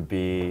bonds would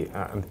be,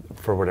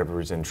 for whatever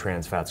reason,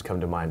 trans fats come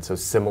to mind. So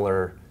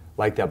similar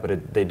like that,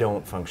 but they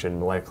don't function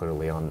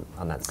molecularly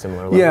on that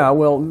similar level. Yeah,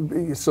 well,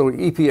 so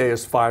EPA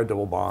has 5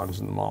 double bonds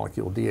in the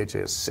molecule. DHA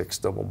has 6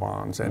 double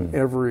bonds, and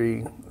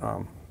every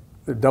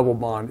double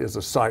bond is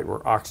a site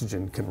where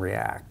oxygen can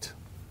react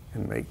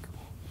and make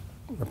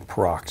a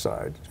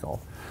peroxide, it's called.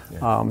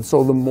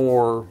 So the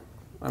more,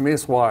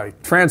 it's why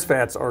trans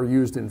fats are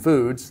used in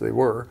foods. They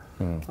were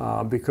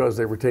because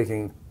they were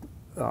taking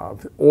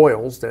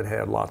oils that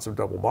had lots of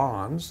double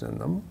bonds in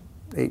them,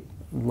 8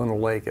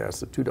 linoleic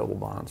acid, 2 double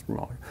bonds per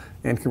molecule,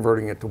 and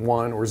converting it to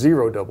 1 or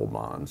 0 double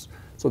bonds.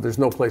 So there's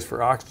no place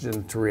for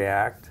oxygen to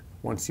react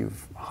once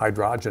you've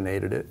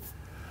hydrogenated it,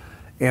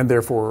 and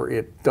therefore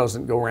it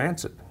doesn't go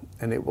rancid,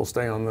 and it will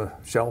stay on the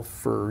shelf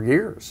for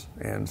years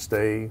and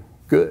stay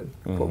good,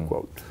 quote,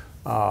 quote.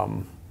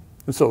 And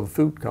so the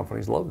food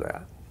companies love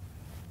that,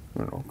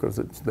 because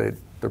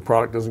their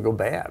product doesn't go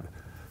bad.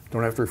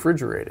 Don't have to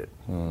refrigerate it,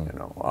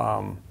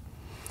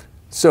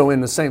 So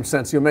in the same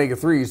sense, the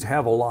omega-3s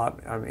have a lot.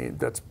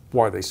 That's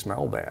why they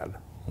smell bad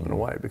in a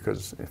way,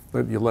 because if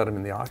you let them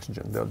in the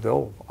oxygen,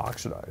 they'll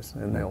oxidize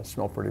and they'll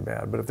smell pretty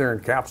bad. But if they're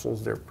in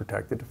capsules, they're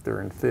protected. If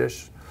they're in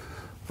fish,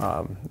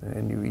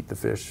 and you eat the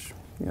fish,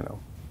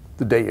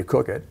 the day you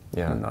cook it,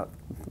 and not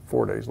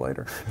 4 days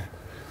later.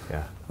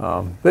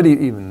 But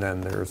even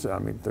then, there's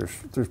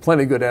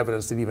plenty of good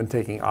evidence that even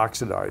taking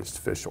oxidized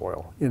fish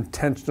oil,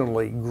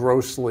 intentionally,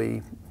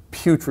 grossly,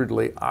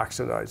 putridly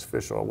oxidized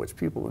fish oil, which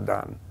people have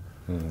done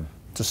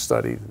to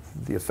study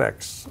the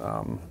effects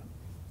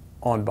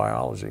on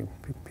biology,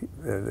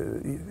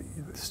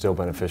 still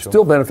beneficial.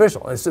 Still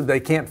beneficial. I said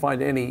they can't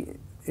find any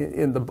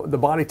in the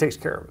body takes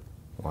care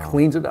of it,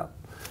 cleans it up.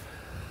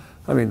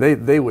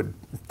 They would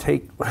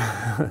take.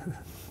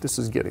 This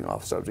is getting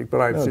off subject, but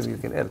I assume you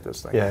can edit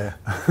this thing. Yeah.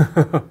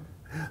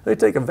 They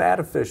take a vat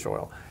of fish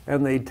oil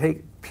and they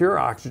take pure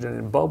oxygen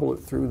and bubble it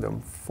through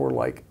them for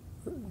like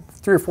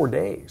 3 or 4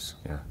 days.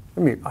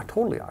 I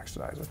totally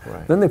oxidize it.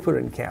 Right. Then they put it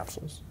in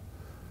capsules,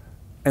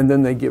 and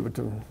then they give it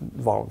to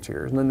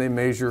volunteers, and then they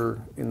measure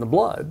in the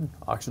blood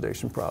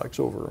oxidation products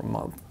over a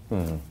month.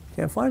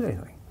 Can't find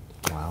anything.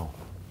 Wow.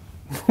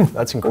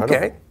 That's incredible.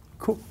 Okay,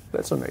 cool.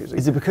 That's amazing.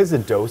 Is it because the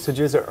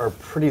dosages are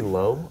pretty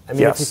low? I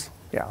mean, Yes.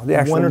 Yeah, the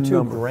actual 1 or 2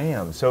 number.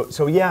 grams.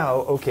 So yeah,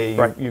 okay,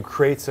 Right. you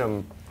create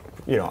some,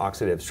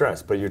 oxidative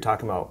stress, but you're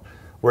talking about,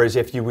 whereas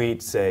if you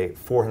eat, say,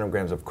 400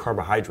 grams of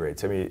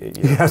carbohydrates, I mean,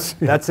 Yes.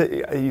 that's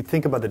you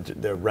think about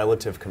the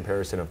relative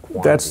comparison of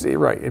quantity. That's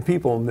right, and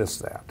people miss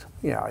that.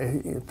 Yeah,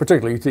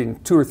 particularly you eating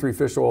 2 or 3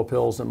 fish oil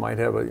pills that might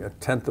have a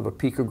tenth of a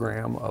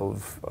picogram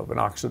of an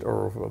oxide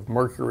or of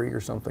mercury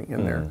or something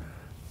in there.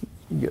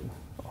 You get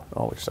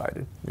all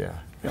excited. Yeah.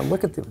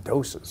 Look at the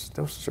doses.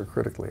 Doses are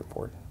critically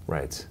important.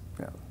 Right.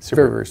 Yeah,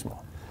 Super. very, very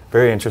small.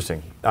 Very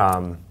interesting.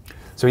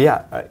 So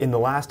yeah, in the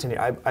last 10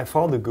 years, I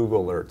followed the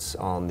Google alerts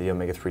on the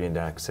omega-3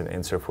 index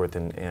and so forth,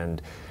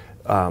 and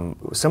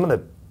some of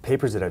the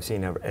papers that I've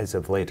seen as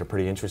of late are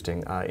pretty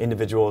interesting.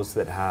 Individuals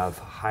that have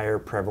higher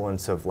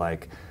prevalence of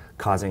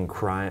causing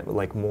crime,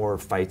 like more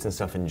fights and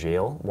stuff in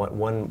jail.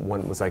 One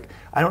was I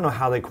don't know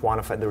how they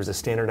quantified, there was a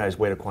standardized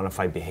way to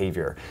quantify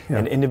behavior. Yeah.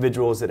 And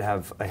individuals that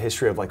have a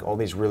history of all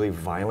these really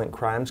violent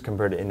crimes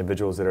compared to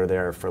individuals that are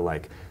there for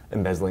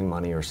embezzling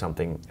money or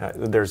something.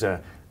 There's a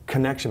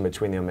connection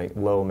between the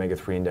low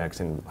omega-3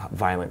 index and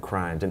violent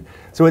crimes. And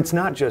so it's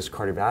not just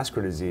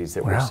cardiovascular disease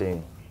that we're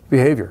seeing.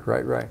 Behavior,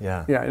 right.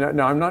 Yeah. Yeah,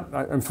 now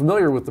I'm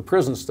familiar with the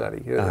prison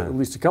study, at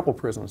least a couple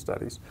prison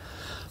studies.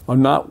 I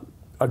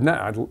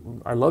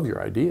love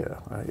your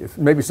idea. If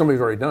maybe somebody's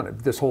already done it.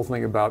 This whole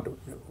thing about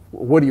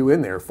what are you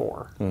in there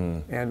for,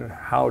 and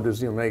how does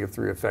the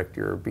omega-3 affect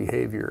your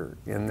behavior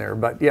in there?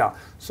 But yeah,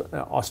 so,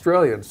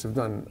 Australians have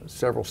done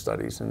several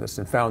studies in this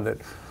and found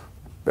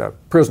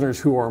that prisoners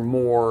who are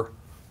more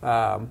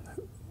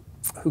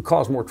who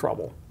cause more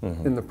trouble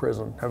in the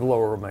prison have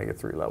lower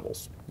omega-3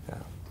 levels. Yeah.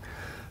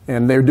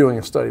 And they're doing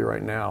a study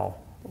right now,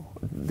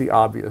 the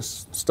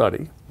obvious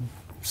study,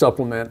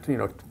 supplement,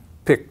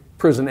 pick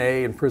prison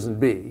A and prison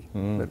B,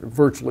 but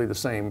virtually the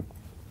same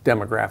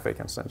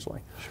demographic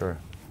essentially. Sure.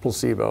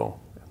 Placebo,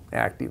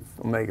 active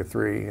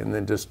omega-3, and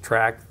then just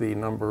track the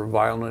number of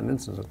violent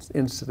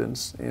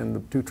incidents in the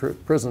 2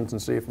 prisons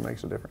and see if it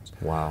makes a difference.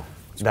 Wow.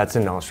 That's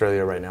in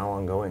Australia right now,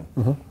 ongoing.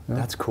 Yeah.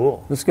 That's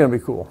cool. This is going to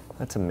be cool.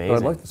 That's amazing.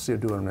 But I'd like to see it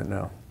doing it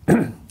now.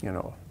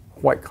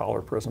 White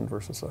collar prison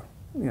versus a,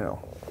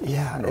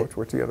 Yeah.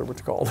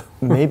 what's it called?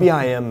 Maybe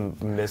I am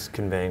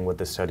misconveying with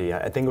the study.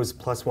 I think it was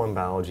 +1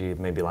 biology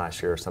maybe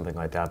last year or something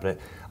like that. But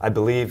I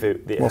believe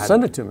it Well,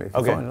 send it to me.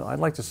 Okay. I'd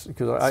like to see,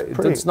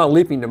 because it's not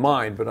leaping to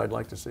mind, but I'd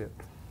like to see it.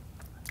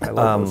 I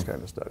love those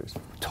kind of studies.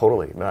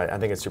 Totally. I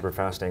think it's super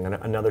fascinating.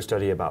 Another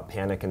study about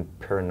panic and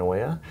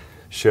paranoia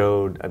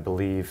showed, I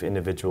believe,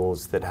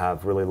 individuals that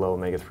have really low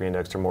omega-3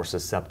 index are more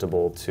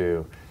susceptible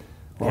to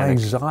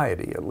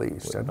Anxiety, at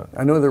least.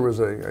 I know there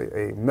was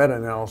a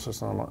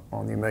meta-analysis on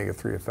the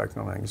omega-3 effect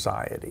on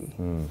anxiety.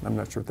 I'm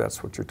not sure if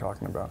that's what you're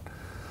talking about.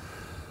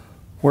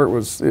 Where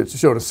it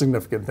showed a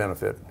significant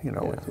benefit.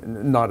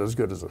 Not as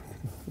good as a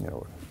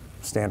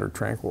standard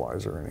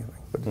tranquilizer or anything,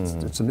 but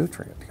it's a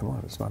nutrient. Come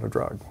on, it's not a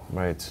drug.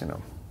 Right.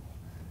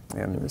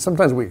 And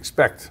sometimes we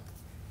expect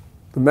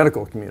the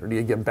medical community,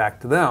 again, back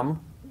to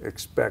them,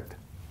 expect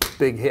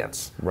big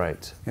hits.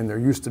 Right. And they're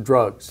used to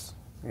drugs.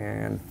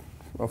 And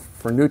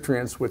for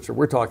nutrients, which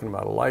we're talking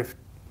about a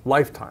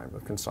lifetime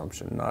of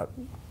consumption,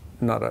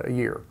 not a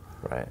year.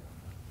 Right.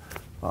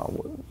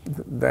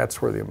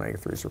 That's where the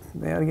omega-3s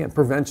are. And again,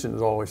 prevention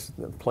is always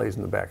plays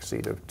in the back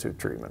seat to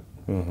treatment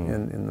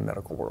in the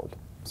medical world.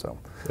 So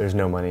there's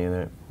no money in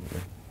it.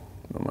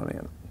 No money in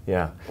it.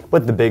 Yeah,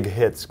 but the big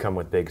hits come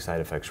with big side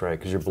effects, right?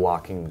 Because you're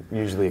blocking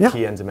usually a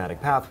key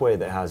enzymatic pathway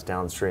that has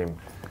downstream.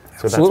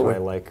 So Absolutely.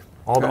 That's why,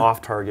 all the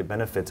off-target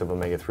benefits of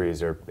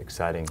omega-3s are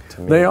exciting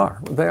to me. They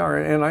are,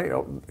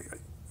 and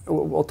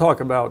we'll talk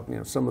about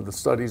some of the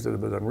studies that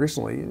have been done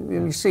recently. And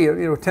you see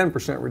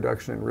 10%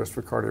 reduction in risk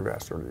for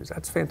cardiovascular disease.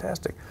 That's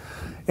fantastic,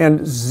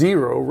 and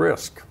 0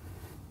 risk.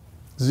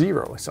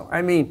 0. So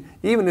I mean,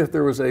 even if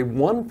there was a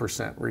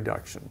 1%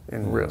 reduction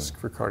in risk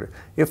for cardio,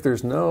 if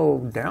there's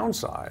no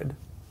downside,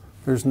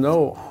 there's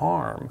no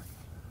harm,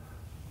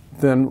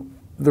 then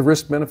the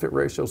risk-benefit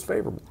ratio is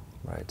favorable.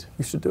 Right.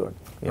 You should do it.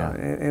 Yeah.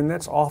 And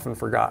that's often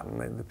forgotten.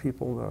 The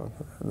people,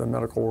 the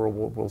medical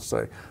world will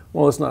say,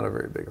 well, it's not a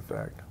very big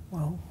effect.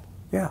 Well,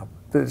 yeah,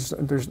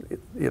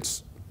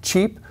 it's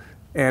cheap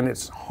and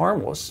it's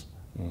harmless.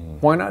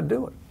 Why not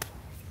do it?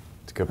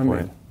 That's a good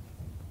point.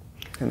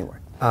 Anyway.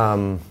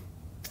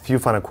 Few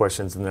final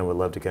questions, and then we'd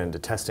love to get into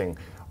testing.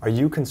 Are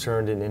you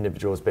concerned in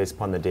individuals based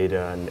upon the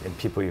data and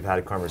people you've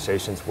had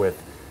conversations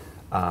with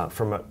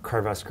from a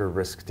cardiovascular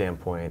risk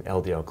standpoint,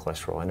 LDL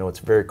cholesterol? I know it's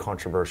very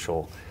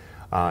controversial,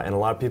 and a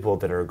lot of people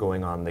that are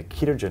going on the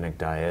ketogenic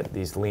diet,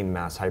 these lean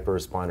mass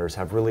hyperresponders,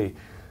 have really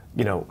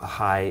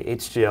high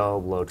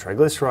HDL, low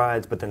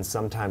triglycerides, but then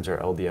sometimes our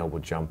LDL will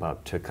jump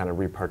up to kind of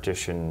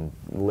repartition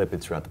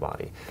lipids throughout the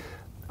body.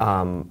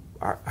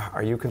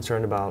 Are you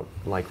concerned about,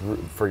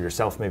 for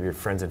yourself, maybe your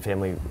friends and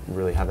family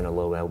really having a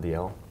low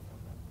LDL?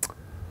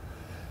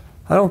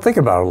 I don't think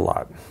about it a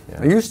lot.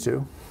 Yeah. I used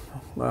to,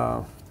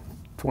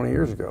 20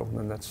 years ago,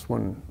 and that's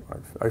when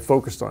I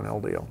focused on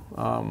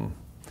LDL.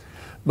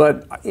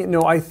 But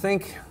I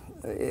think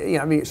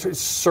Yeah, I mean,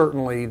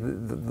 certainly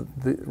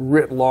the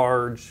writ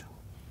large,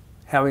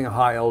 having a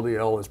high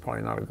LDL is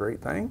probably not a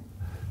great thing,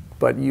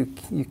 but you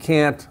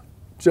can't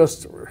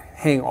just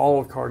hang all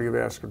of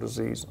cardiovascular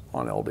disease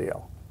on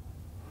LDL.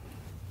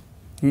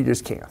 You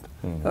just can't.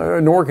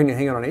 Nor can you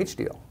hang it on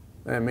HDL.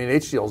 I mean,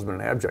 HDL has been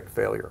an abject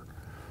failure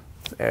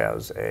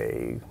as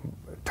a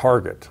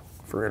target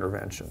for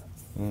intervention.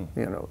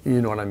 You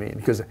know what I mean?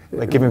 Because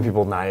like giving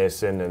people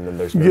niacin, and then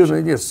there's there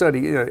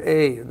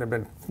have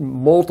been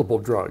multiple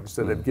drugs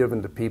that have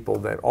given to people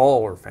that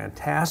all are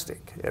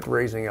fantastic at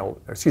raising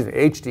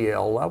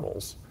HDL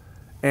levels,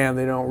 and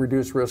they don't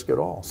reduce risk at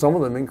all. Some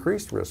of them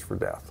increased risk for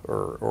death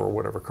or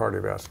whatever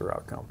cardiovascular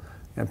outcome,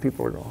 and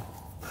people are going,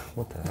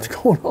 what the heck? What's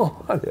going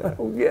on? Yeah. I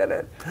don't get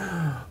it.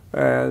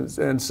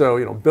 And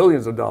so,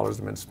 billions of dollars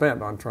have been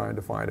spent on trying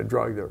to find a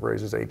drug that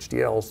raises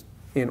HDLs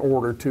in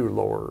order to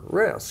lower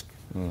risk.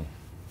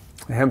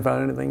 They haven't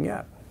found anything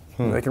yet.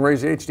 They can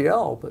raise the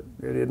HDL, but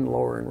it isn't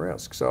lowering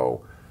risk.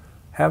 So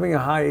having a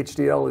high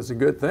HDL is a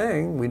good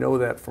thing. We know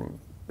that from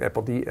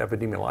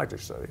epidemiologic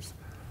studies.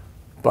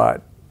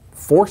 But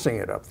forcing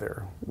it up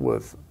there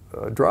with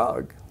a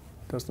drug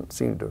doesn't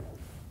seem to.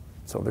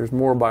 So there's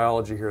more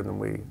biology here than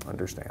we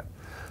understand.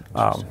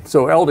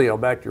 So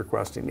LDL, back to your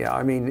question, yeah,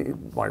 I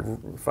mean, like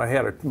if I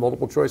had a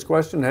multiple choice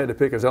question, I had to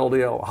pick as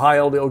LDL, high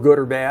LDL, good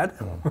or bad,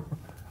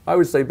 I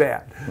would say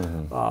bad.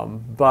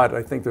 But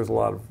I think there's a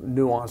lot of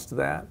nuance to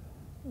that.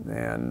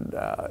 And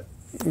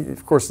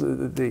of course,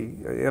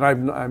 and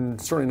I'm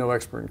certainly no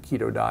expert in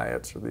keto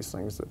diets or these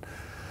things that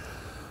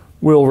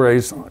will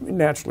raise,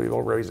 naturally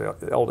they'll raise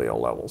LDL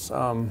levels.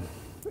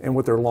 And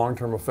what their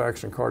long-term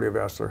effects in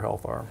cardiovascular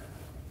health are,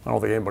 I don't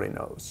think anybody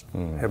knows.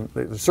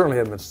 They certainly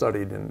haven't been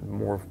studied in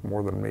more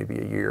than maybe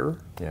a year.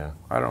 Yeah.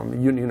 I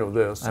don't. You know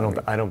this. I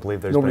don't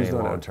believe there's been any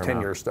long-term. Nobody's done a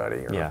 10-year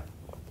study. Yeah.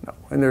 No,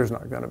 and there's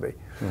not going to be.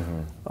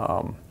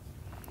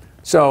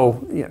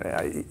 So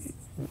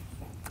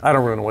I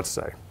don't really know what to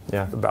say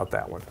about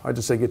that one. I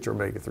just say get your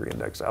omega-3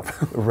 index up.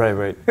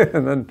 Right.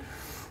 And then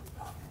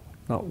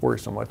not worry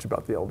so much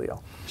about the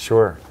LDL.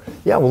 Sure.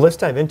 Yeah. Well, let's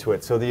dive into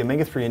it. So the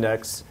omega-3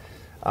 index.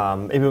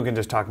 Maybe we can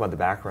just talk about the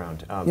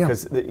background,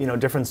 because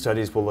different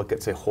studies will look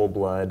at, say, whole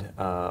blood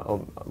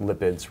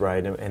lipids,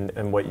 right?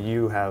 And what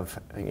you have,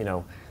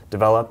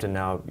 developed and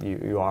now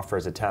you offer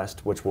as a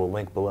test, which we'll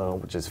link below,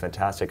 which is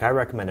fantastic. I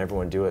recommend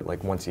everyone do it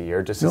like once a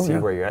year just to see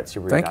where you're at, see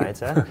where your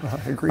diet's at.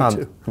 I agree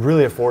too.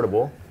 Really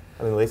affordable.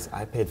 I mean, at least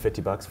I paid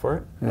 $50 for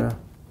it. Yeah.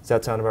 Does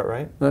that sound about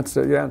right? That's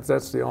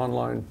that's the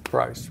online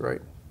price,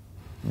 right?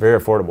 Very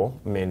affordable.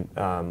 I mean,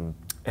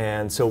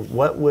 and so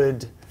what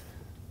would.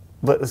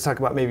 Let's talk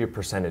about maybe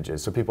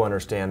percentages, so people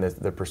understand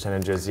the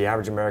percentages. The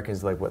average American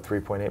is like, what,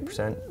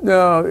 3.8%?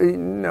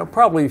 No,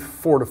 probably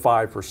 4 to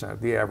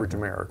 5%, the average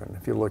American,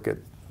 if you look at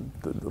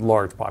the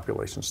large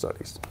population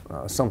studies,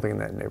 something in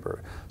that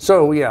neighborhood.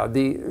 So yeah,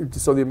 the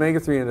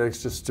omega-3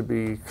 index, just to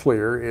be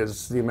clear,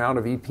 is the amount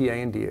of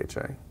EPA and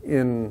DHA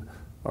in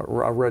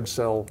a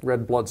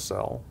red blood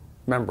cell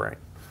membrane.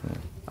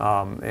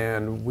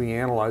 And we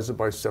analyze it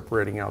by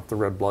separating out the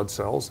red blood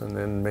cells and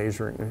then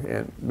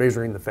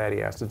measuring the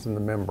fatty acids in the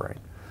membrane.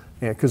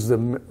 Because the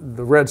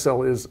red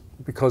cell is,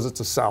 because it's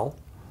a cell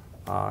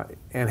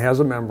and has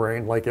a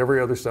membrane like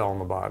every other cell in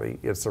the body,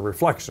 it's a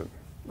reflection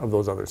of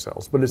those other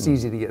cells, but it's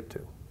easy to get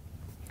to.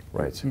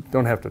 Right. You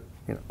don't have to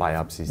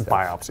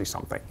biopsy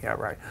something. Yeah,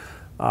 right.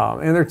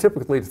 And they're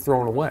typically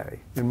thrown away.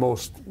 In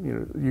most,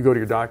 you go to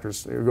your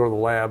doctors, you go to the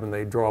lab and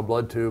they draw a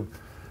blood tube.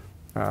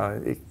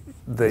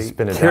 They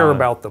care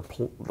about the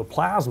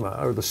plasma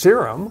or the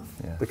serum,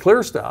 the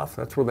clear stuff.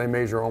 That's where they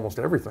measure almost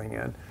everything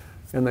in,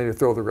 and they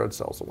throw the red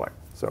cells away.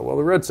 So,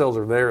 the red cells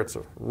are there. It's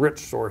a rich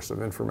source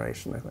of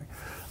information, I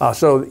think.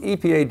 So the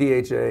EPA,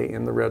 DHA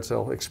in the red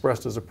cell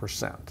expressed as a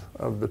percent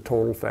of the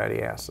total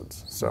fatty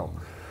acids. So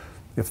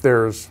if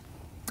there's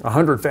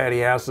 100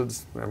 fatty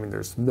acids, I mean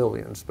there's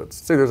millions, but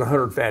say there's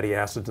 100 fatty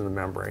acids in the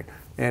membrane,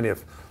 and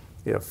if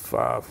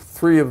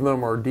 3 of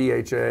them are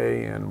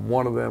DHA and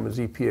 1 of them is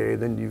EPA,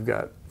 then you've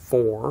got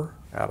 4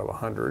 out of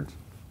 100,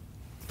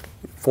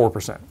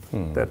 4%.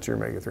 That's your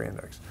omega-3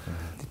 index.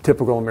 The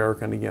typical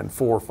American, again,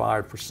 4 or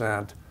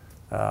 5%.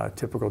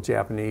 Typical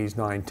Japanese,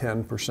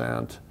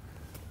 9-10%.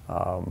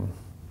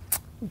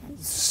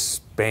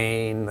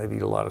 Spain, they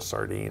eat a lot of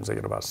sardines. They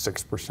get about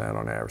 6%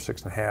 on average,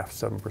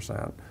 6.5%,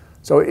 7%.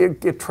 So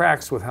it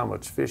tracks with how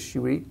much fish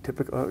you eat,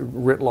 typically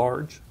writ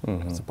large.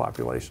 That's the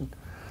population.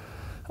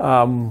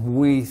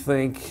 We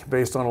think,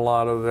 based on a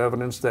lot of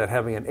evidence, that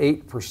having an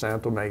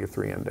 8%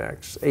 omega-3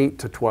 index, 8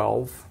 to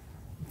 12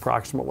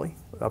 approximately,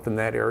 up in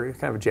that area,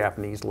 kind of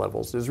Japanese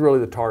levels, is really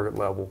the target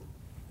level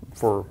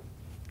for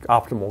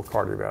optimal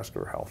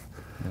cardiovascular health.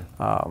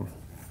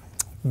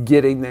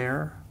 Getting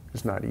there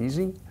is not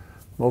easy.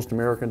 Most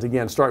Americans,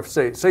 again,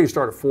 say you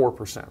start at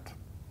 4%,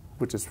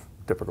 which is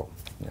typical.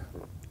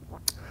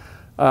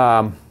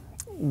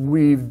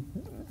 We've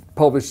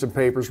published some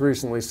papers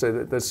recently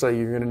that say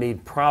you're going to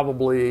need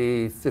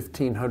probably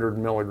 1,500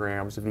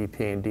 milligrams of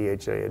EPA and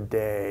DHA a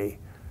day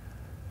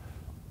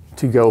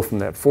to go from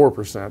that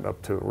 4%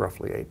 up to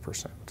roughly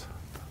 8%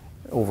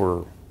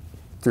 over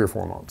 3 or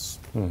 4 months.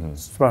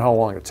 It's about how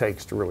long it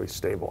takes to really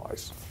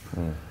stabilize.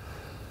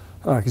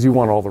 Because you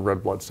want all the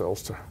red blood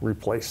cells to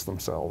replace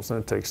themselves, and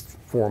it takes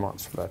 4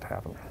 months for that to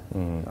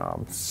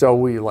happen. So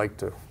we like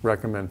to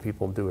recommend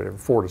people do it every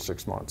 4 to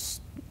 6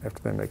 months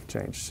after they make a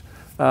change.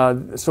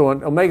 So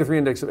an omega-3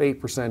 index of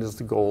 8% is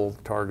the goal,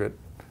 the target.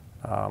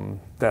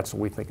 That's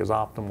what we think is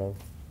optimal.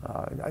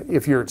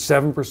 If you're at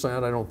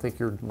 7%, I don't think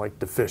you're like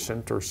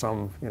deficient or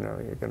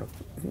you're going to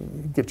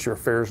get your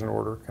affairs in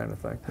order kind of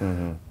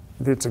thing.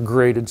 It's a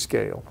graded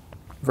scale,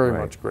 very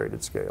much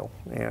graded scale.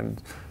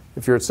 And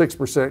if you're at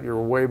 6%, you're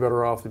way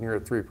better off than you're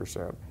at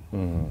 3%.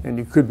 And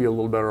you could be a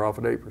little better off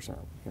at 8%,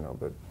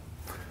 but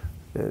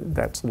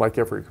that's like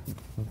every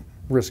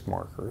risk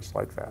marker is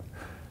like that.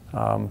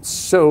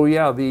 So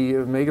yeah, the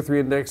omega-3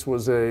 index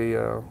was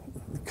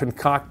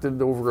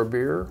concocted over a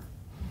beer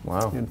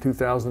in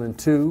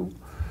 2002.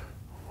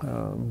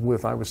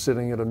 I was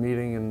sitting at a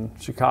meeting in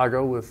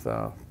Chicago with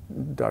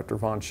Dr.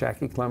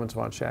 Clemens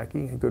von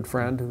Schacke, a good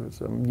friend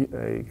who's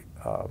a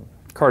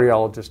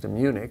cardiologist in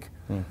Munich.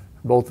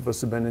 Both of us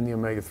have been in the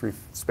omega-3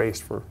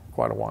 space for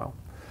quite a while.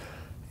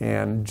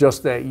 And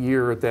just that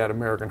year at that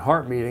American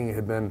Heart meeting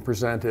had been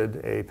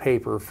presented a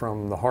paper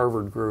from the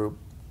Harvard group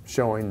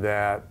showing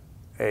that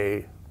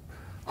a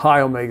high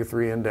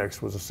omega-3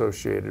 index was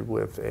associated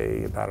with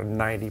about a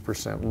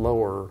 90%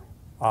 lower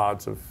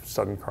odds of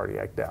sudden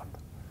cardiac death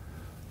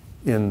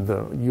in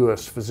the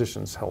U.S.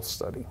 Physicians' Health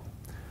Study.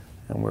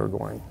 And we were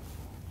going,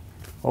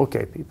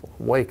 okay, people,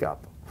 wake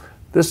up.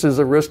 This is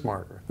a risk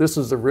marker. This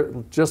is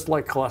just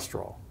like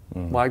cholesterol,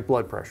 like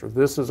blood pressure.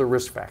 This is a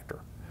risk factor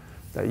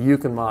that you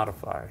can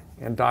modify,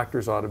 and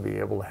doctors ought to be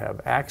able to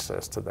have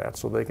access to that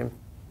so they can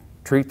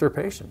treat their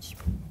patients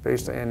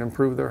and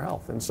improve their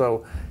health. And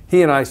so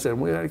he and I said,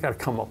 we got to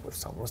come up with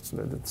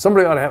something.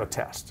 Somebody ought to have a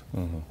test.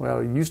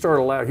 Well, you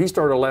started a lab. He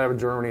started a lab in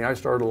Germany. I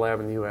started a lab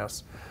in the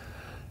U.S.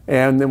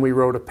 And then we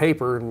wrote a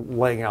paper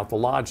laying out the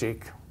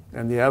logic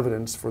and the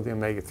evidence for the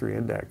omega-3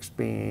 index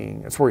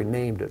that's where he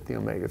named it, the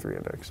omega-3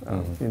 index,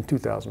 in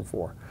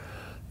 2004.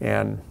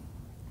 And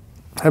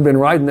I've been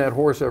riding that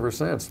horse ever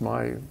since.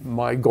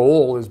 My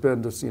goal has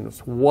been to see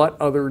what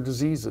other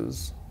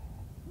diseases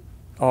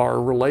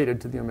are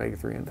related to the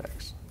omega-3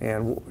 index,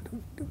 and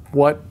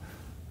what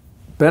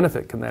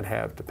benefit can that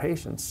have to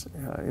patients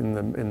in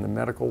the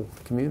medical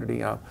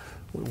community.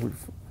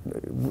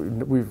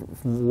 We've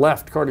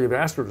left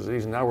cardiovascular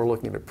disease, and now we're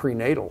looking at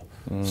prenatal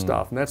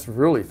stuff, and that's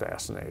really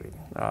fascinating.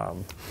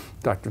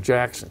 Dr.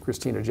 Jackson,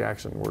 Christina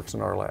Jackson, works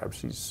in our lab.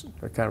 She's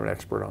kind of an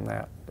expert on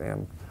that,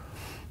 and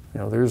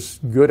there's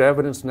good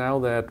evidence now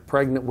that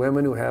pregnant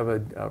women who have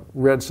a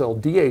red cell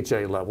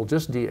DHA level,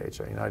 just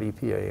DHA, not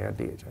EPA and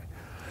DHA,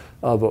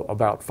 of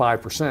about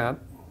 5%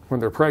 when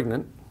they're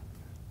pregnant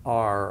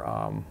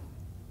are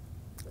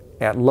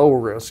at lower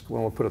risk.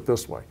 Well, we'll put it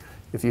this way.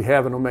 If you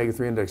have an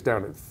omega-3 index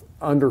down at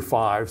under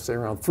 5, say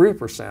around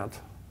 3%,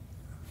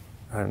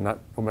 not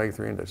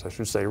omega-3 index, I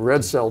should say,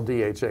 red cell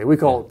DHA. We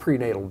call it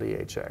prenatal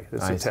DHA.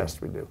 It's a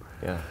test we do.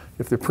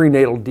 If the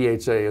prenatal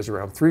DHA is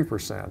around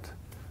 3%,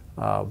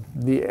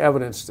 the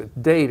evidence to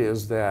date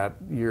is that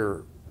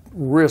your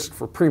risk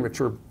for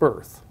premature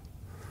birth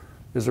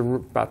is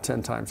about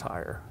 10 times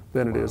higher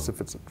than it is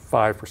if it's at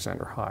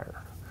 5% or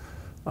higher,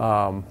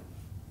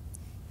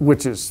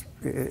 which is,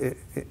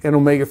 and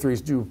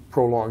omega-3s do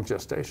prolong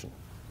gestation,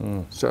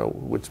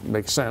 which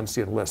makes sense,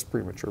 less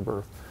premature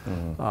birth.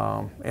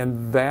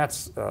 And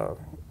that's a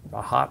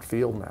hot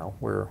field now,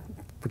 where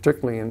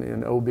particularly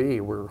in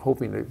OB, we're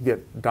hoping to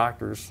get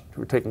doctors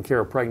who are taking care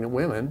of pregnant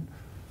women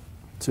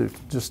to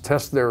just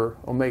test their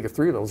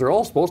omega-3 levels. They're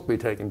all supposed to be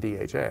taking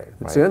DHA.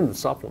 It's in the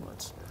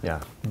supplements.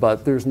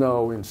 But there's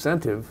no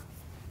incentive.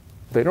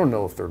 They don't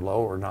know if they're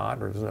low or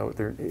not, or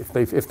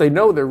if they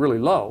know they're really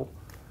low,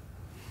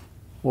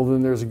 well,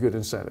 then there's a good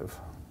incentive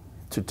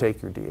to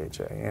take your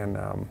DHA. And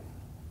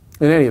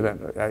in any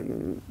event,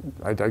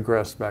 I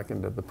digress back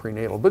into the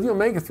prenatal. But the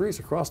omega-3s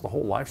across the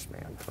whole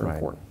lifespan are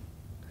important.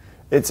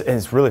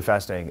 It's really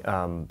fascinating.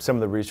 Some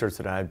of the research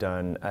that I've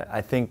done, I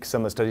think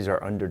some of the studies are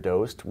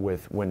underdosed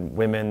when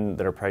women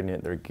that are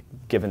pregnant, they're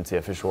given, say,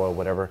 a fish oil or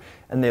whatever,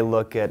 and they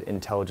look at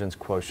intelligence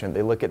quotient,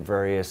 they look at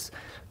various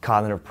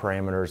cognitive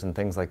parameters and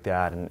things like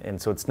that.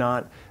 And so it's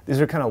not, these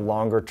are kind of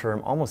longer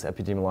term, almost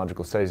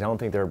epidemiological studies. I don't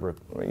think they're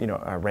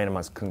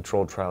randomized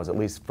controlled trials, at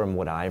least from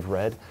what I've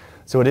read.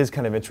 So it is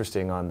kind of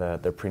interesting on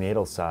the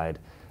prenatal side.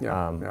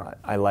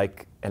 I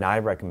like, and I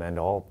recommend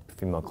all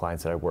female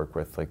clients that I work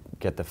with,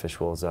 get the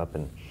fish oils up,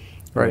 and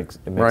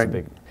it makes a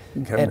big.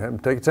 Have them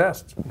take a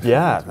test.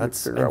 Yeah,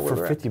 that's for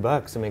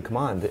 $50. I mean, come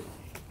on.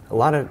 A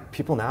lot of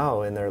people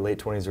now in their late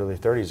 20s, early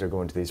 30s are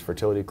going to these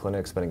fertility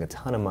clinics, spending a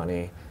ton of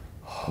money.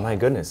 My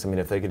goodness, I mean,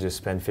 if they could just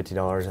spend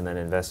 $50 and then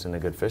invest in a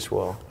good fish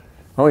oil,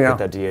 get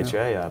that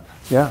DHA up.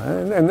 Yeah,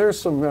 and there's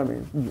some,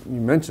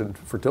 you mentioned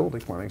fertility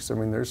clinics. I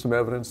mean, there's some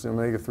evidence the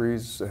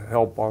omega-3s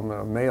help on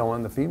the male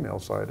and the female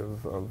side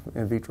of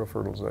in vitro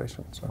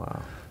fertilization. So.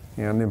 Wow.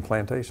 and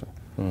implantation.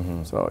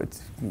 So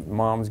it's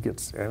moms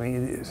gets. I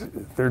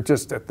mean, they're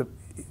just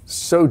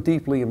so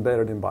deeply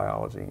embedded in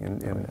biology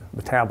and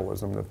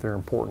metabolism that they're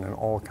important in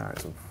all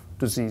kinds of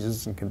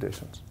diseases and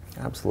conditions.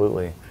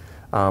 Absolutely.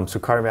 So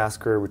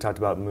cardiovascular, we talked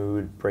about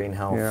mood, brain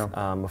health.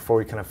 Yeah. Before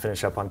we kind of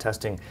finish up on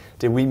testing,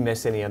 did we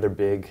miss any other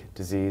big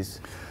disease?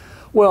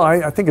 Well,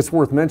 I think it's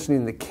worth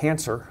mentioning that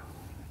cancer,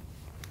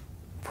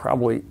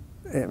 probably,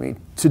 I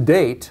mean, to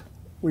date,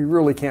 we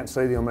really can't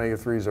say the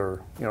omega-3s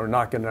are,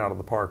 knocking it out of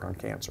the park on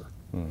cancer.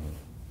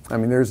 I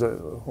mean, there's a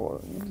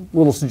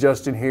little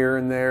suggestion here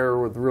and there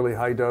with really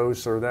high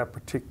dose or that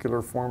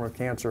particular form of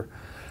cancer.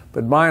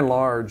 But by and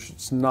large,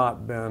 it's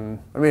not been,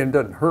 I mean, it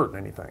doesn't hurt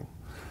anything.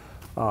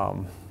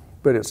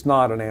 But it's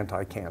not an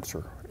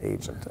anti-cancer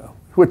agent,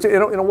 which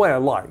in a way I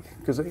like.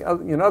 Because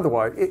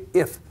otherwise,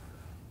 if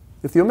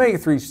the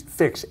omega-3s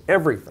fix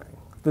everything,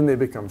 then they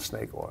become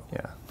snake oil.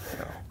 Yeah.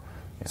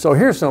 So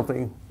here's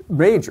something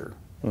major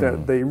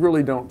that they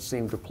really don't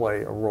seem to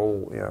play a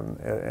role in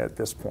at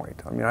this point.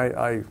 I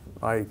mean,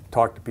 I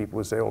talk to people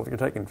who say, if you're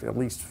taking at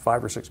least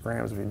 5 or 6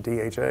 grams of your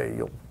DHA,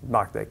 you'll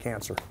knock that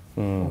cancer.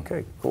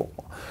 Okay, cool.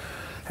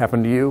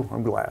 Happened to you?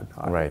 I'm glad.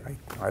 Right.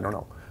 I don't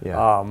know.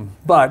 Yeah.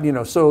 But,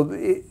 so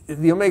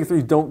the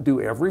omega-3s don't do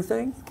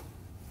everything,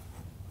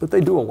 but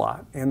they do a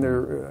lot. And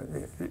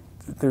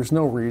there's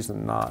no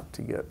reason not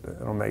to get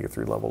an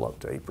omega-3 level up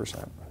to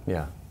 8%.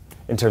 Yeah.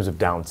 In terms of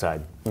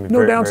downside? I mean,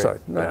 No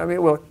downside. yeah. I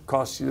mean, well, it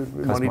costs you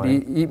money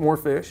to eat more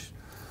fish,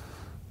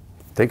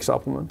 take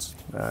supplements,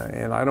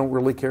 and I don't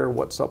really care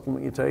what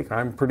supplement you take.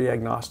 I'm pretty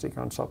agnostic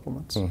on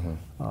supplements.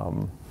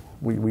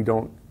 We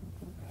don't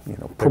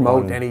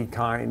promote any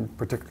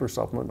particular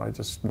supplement. I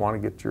just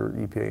want to get your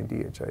EPA and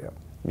DHA up.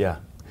 Yeah.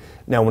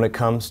 Now, when it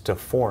comes to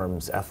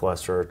forms, ethyl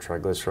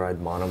triglyceride,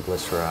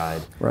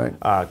 monoglyceride,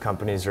 right.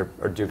 Companies are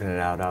duking it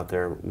out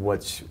there.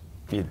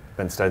 You've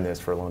been studying this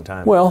for a long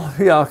time. Well,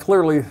 yeah,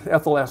 clearly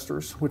ethyl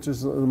esters, which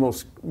is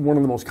one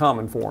of the most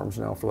common forms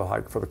now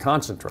for the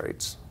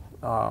concentrates,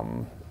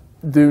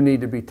 do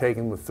need to be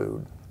taken with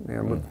food,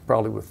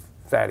 probably with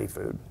fatty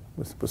food,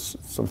 with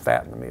some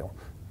fat in the meal,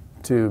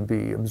 to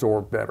be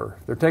absorbed better.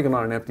 They're taken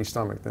on an empty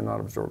stomach; they're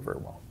not absorbed very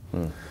well.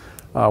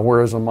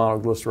 Whereas a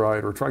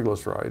monoglyceride or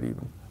triglyceride,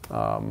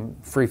 even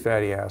free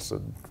fatty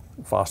acid,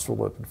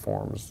 phospholipid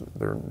forms,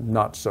 they're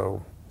not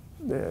so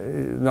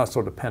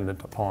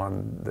dependent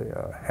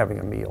upon having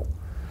a meal.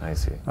 I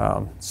see.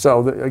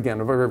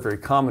 Again, a very, very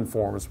common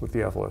form is with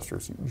the ethyl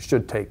esters. You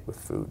should take with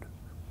food.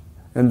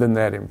 And then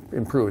that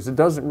improves. It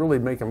doesn't really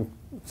make them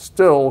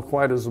still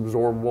quite as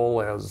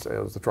absorbable as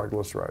the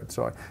triglyceride.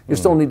 So you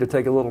still need to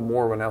take a little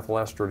more of an ethyl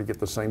ester to get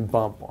the same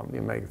bump on the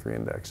omega-3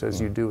 index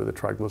as you do with the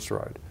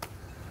triglyceride.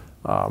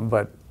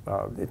 But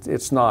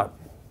it's not,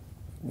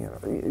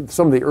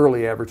 some of the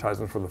early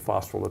advertisements for the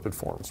phospholipid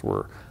forms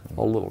were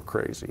a little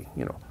crazy,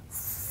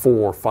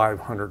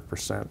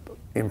 400-500%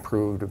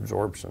 improved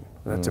absorption.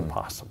 That's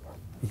impossible.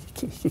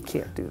 You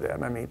can't do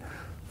that. I mean,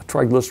 a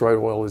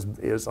triglyceride oil is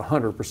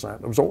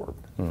 100%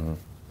 absorbed.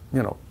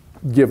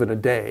 Give it a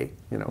day,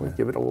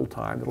 give it a little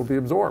time, it'll be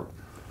absorbed.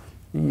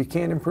 You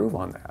can't improve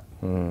on that.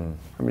 I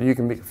mean, you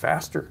can make it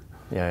faster.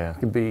 Yeah. It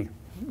can be,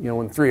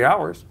 in 3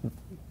 hours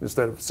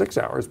instead of 6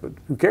 hours, but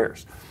who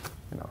cares?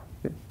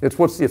 It's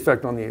what's the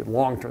effect on the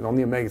long term, on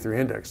the omega-3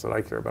 index that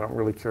I care about. I don't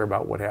really care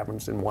about what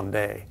happens in one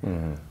day.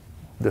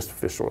 This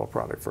fish oil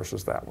product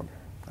versus that one.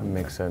 That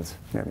makes sense.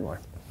 Anyway.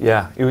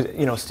 Yeah, it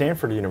was,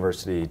 Stanford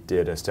University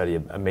did a study,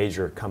 a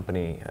major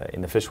company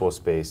in the fish oil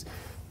space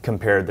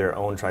compared their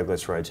own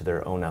triglyceride to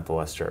their own ethyl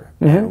ester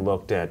and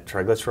looked at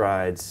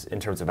triglycerides in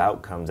terms of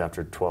outcomes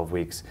after 12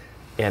 weeks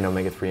and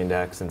omega-3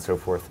 index and so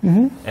forth.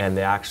 And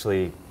they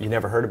actually, you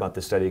never heard about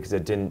this study because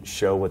it didn't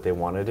show what they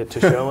wanted it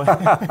to show.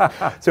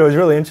 So it was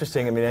really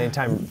interesting. I mean,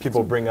 anytime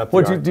people bring up...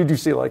 Did you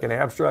see like an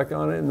abstract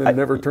on it and then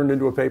never turned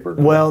into a paper?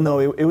 Well, no,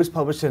 it was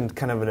published in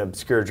kind of an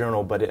obscure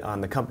journal, but on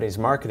the company's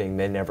marketing,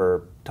 they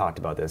never talked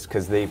about this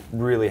because they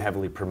really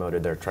heavily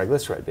promoted their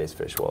triglyceride-based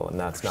fish oil, and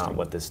that's not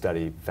what this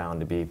study found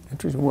to be.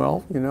 Interesting.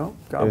 Well,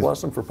 God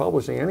bless them for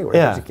publishing anyway,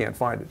 because you can't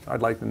find it.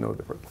 I'd like to know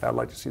that. I'd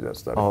like to see that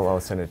study. I'll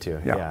send it to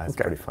you. Yeah, it's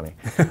pretty funny.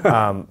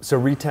 So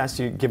retest,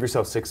 you give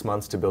yourself 6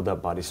 months to build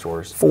up body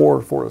stores.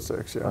 4 to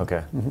 6, yeah.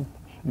 Okay.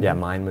 Yeah,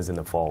 mine was in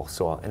the fall.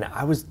 So, and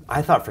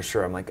I thought for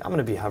sure, I'm like, I'm going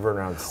to be hovering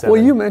around 7.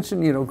 Well, you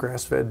mentioned,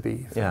 grass-fed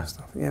beef and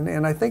stuff.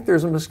 And I think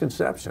there's a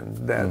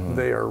misconception that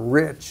they are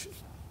rich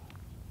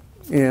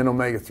in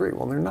omega-3.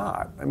 Well, they're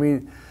not. I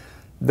mean,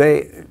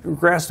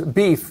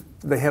 beef,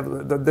 they have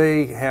a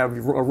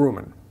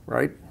rumen,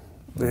 right?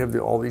 They have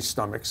all these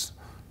stomachs,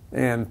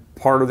 and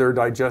part of their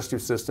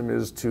digestive system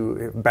is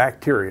to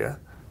bacteria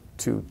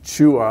to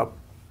chew up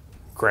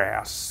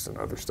grass and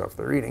other stuff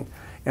they're eating,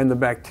 and the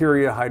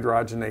bacteria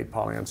hydrogenate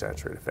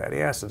polyunsaturated fatty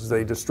acids.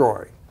 They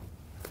destroy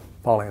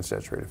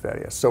polyunsaturated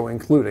fatty acids, so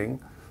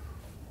including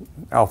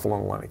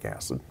alpha-linolenic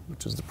acid,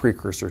 which is the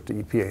precursor to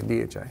EPA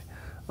and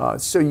DHA.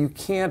 So you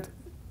can't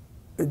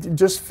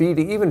just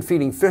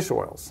feeding fish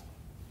oils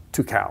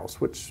to cows,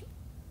 which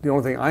the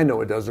only thing I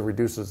know it does is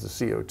reduces the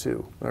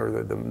CO2 or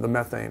the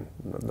methane,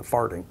 the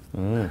farting.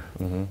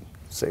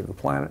 save the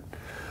planet.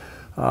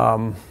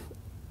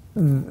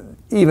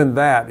 Even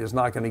that is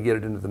not going to get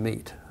it into the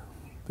meat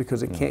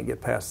because it can't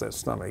get past that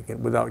stomach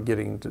without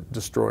getting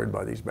destroyed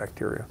by these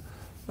bacteria.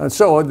 And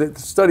so the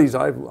studies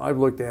I've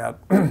looked at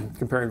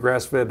comparing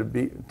grass-fed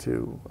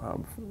to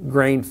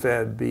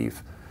grain-fed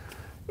beef,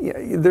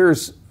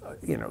 there's,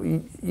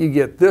 you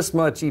get this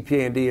much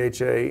EPA and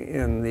DHA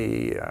in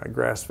the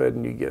grass-fed,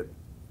 and you get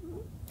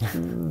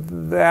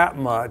that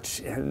much,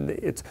 and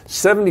it's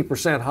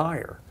 70%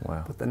 higher.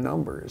 Wow. But the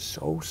number is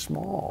so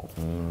small.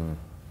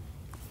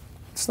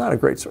 It's not a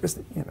great source,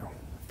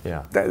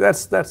 Yeah.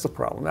 That's the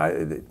problem.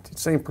 The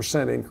same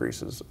percent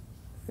increases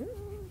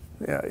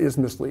is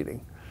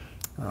misleading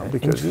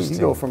because you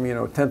go from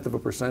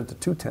 0.1% to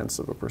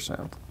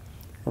 0.2%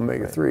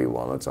 omega-3.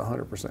 Well, that's a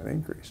 100%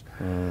 increase,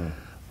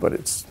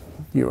 but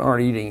you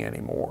aren't eating any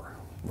more.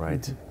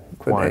 Right.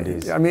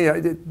 Quantities.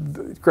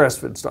 The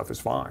grass-fed stuff is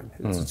fine.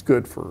 It's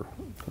good for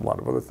a lot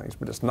of other things,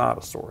 but it's not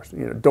a source.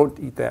 Don't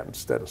eat that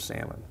instead of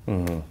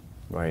salmon.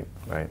 Right.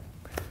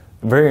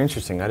 Very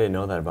interesting. I didn't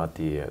know that about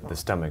the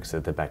stomachs,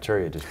 that the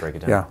bacteria just break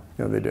it down.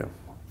 Yeah, they do.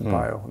 They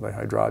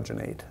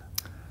hydrogenate.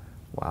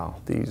 Wow.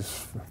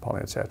 These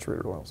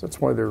polyunsaturated oils.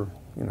 That's why their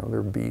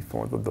beef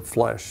or the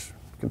flesh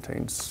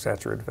contains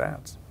saturated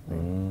fats.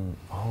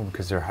 Oh,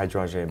 because they're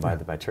hydrogenated by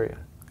the bacteria.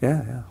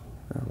 Yeah.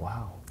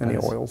 Wow. Any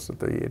oils that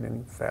they eat,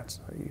 any fats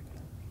they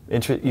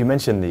eat. You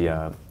mentioned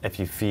if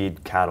you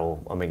feed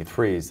cattle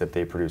omega-3s that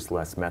they produce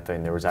less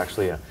methane. There was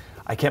actually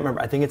I can't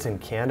remember, I think it's in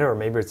Canada or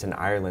maybe it's in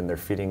Ireland, they're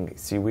feeding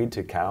seaweed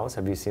to cows.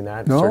 Have you seen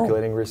that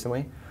circulating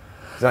recently?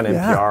 It's on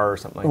NPR or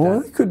something like that.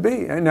 Well, it could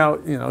be. And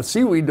now,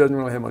 seaweed doesn't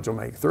really have much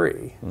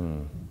omega-3.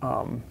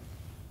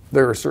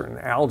 There are certain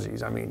algae,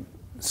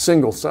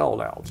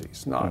 single-celled algae,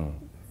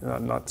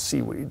 not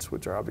seaweeds,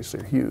 which are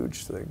obviously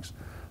huge things.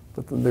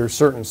 But there are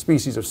certain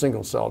species of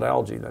single-celled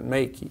algae that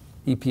make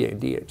EPA and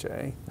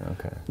DHA.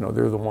 Okay.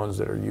 They're the ones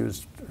that are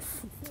used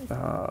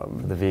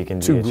the vegan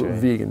to DHA.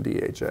 Vegan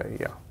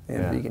DHA,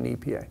 and vegan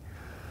EPA.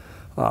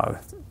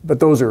 But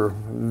those are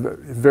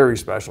very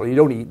special. You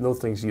don't eat those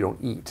things. You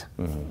don't eat.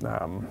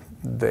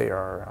 They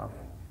are.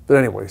 But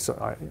anyway, so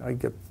I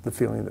get the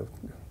feeling that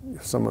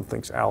if someone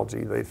thinks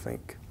algae, they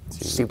think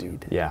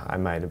seaweed. Yeah, I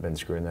might have been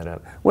screwing that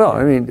up. Well,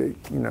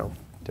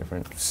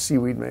 Different.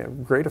 Seaweed may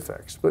have great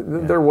effects, but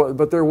there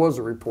was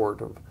a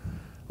report of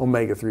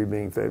omega-3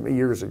 being fed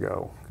years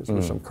ago because there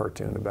was some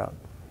cartoon about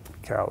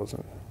cows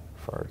and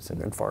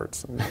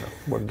farts and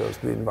what it does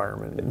to the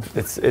environment.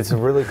 It's a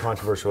really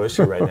controversial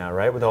issue right now,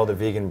 right? With all the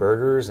vegan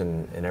burgers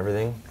and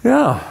everything.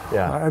 Yeah.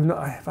 Yeah.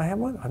 I have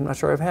one. I'm not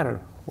sure I've had it.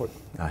 What?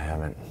 I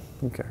haven't.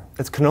 Okay.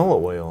 It's canola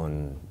oil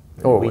and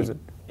wheat. Is it?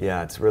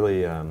 Yeah, it's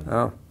really.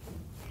 Yeah.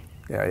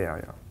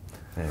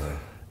 Anyway.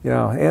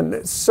 Yeah,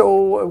 and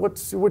so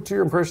what's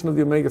your impression of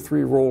the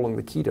omega-3 role in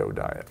the keto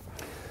diet?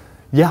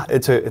 Yeah,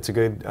 it's a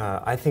good,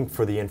 I think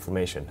for the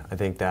inflammation, I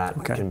think that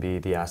Okay. can be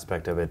the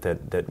aspect of it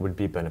that would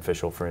be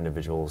beneficial for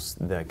individuals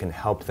that can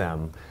help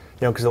them.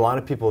 Because a lot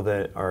of people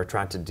that are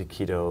attracted to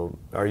keto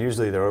are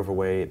usually they're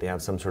overweight, they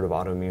have some sort of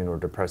autoimmune or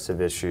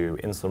depressive issue,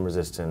 insulin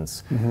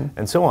resistance,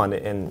 and so on.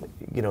 And,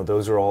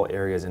 those are all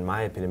areas, in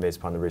my opinion, based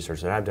upon the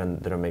research that I've done,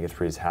 that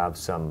omega-3s have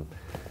some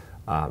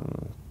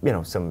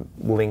some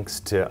links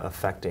to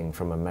affecting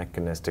from a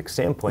mechanistic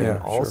standpoint. Yeah,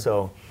 and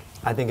also,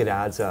 I think it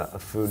adds a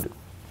food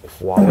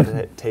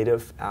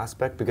qualitative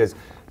aspect because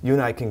you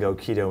and I can go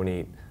keto and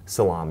eat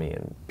salami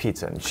and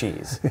pizza and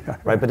cheese,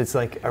 right? But it's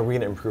like, are we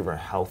going to improve our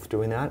health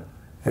doing that?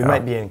 We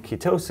might be in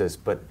ketosis,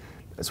 but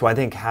so I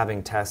think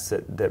having tests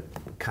that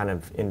kind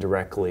of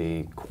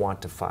indirectly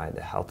quantify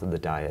the health of the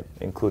diet,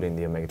 including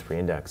the omega-3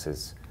 index,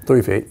 is. So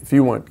if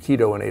you went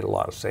keto and ate a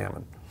lot of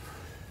salmon,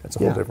 that's a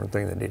whole different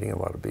thing than eating a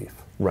lot of beef.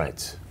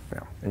 Right. Yeah.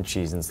 And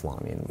cheese and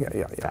salami and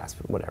fast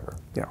food, whatever.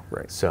 Yeah,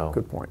 right. So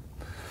good point.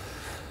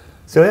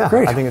 So yeah,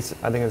 Great. I think it's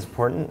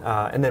important,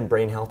 and then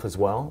brain health as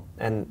well.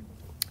 And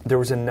there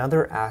was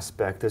another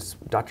aspect. This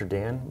Dr.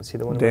 Dan, was he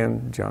the one?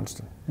 Dan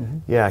Johnston. Mm-hmm.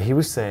 Yeah, he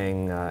was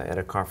saying at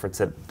a conference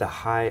that the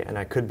high, and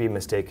I could be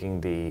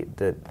mistaking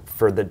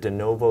for the de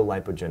novo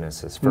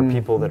lipogenesis for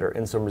people that are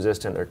insulin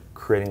resistant or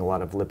creating a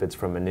lot of lipids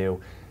from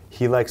anew.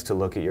 He likes to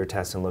look at your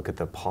test and look at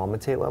the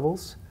palmitate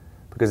levels,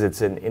 because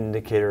it's an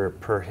indicator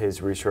per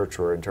his research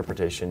or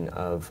interpretation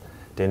of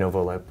de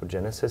novo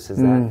lipogenesis. Is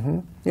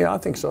that? Yeah, I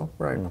think so.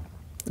 Right.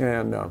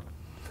 And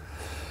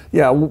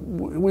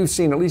we've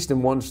seen at least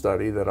in one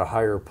study that a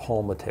higher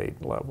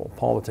palmitate level.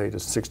 Palmitate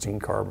is 16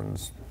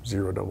 carbons,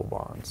 0 double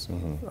bonds,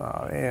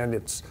 and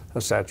it's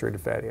a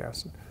saturated fatty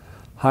acid.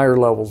 Higher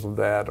levels of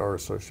that are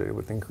associated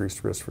with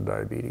increased risk for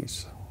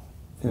diabetes.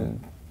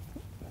 In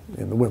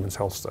the women's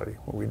health study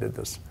when we did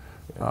this.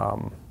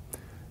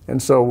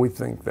 And so we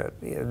think that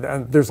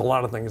there's a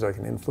lot of things that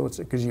can influence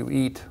it because you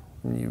eat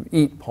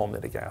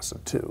palmitic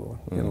acid too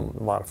in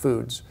a lot of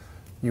foods.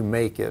 You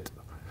make it.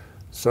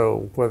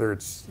 So whether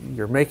it's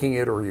you're making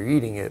it or you're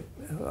eating it,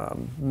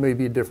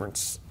 maybe it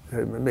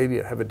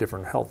have a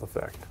different health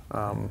effect.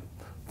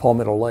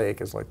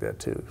 Palmitoleic is like that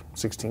too,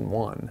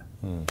 16.1,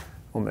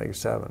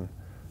 omega-7.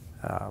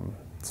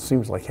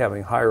 seems like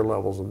having higher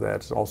levels of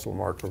that is also a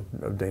marker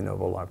of de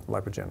novo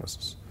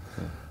lipogenesis.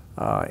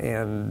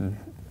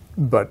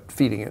 But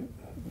feeding it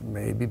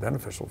may be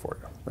beneficial for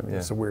you. I mean,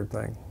 it's a weird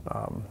thing.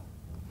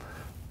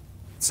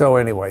 So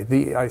anyway,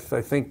 I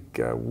think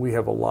we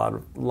have a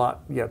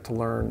lot yet to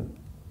learn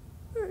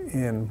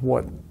in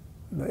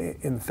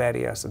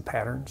fatty acid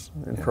patterns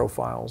and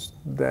profiles.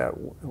 That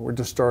we're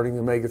just starting.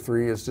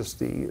 Omega-3 is just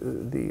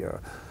the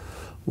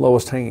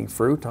lowest hanging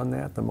fruit on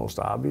that, the most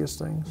obvious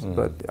things.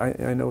 But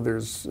I know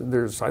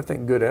there's I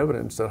think good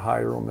evidence that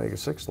higher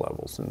omega-6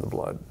 levels in the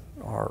blood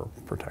are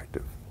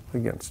protective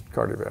against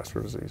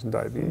cardiovascular disease and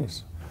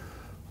diabetes.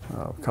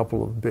 A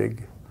couple of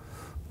big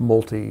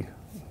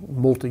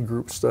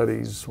multi-group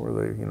studies where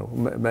they,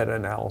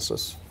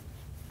 meta-analysis,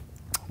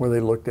 where they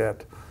looked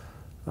at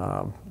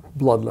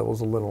blood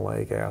levels of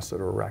linoleic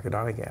acid or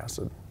arachidonic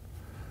acid,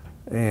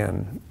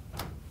 and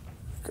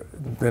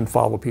then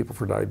follow people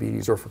for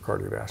diabetes or for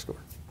cardiovascular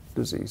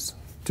disease.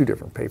 2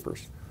 different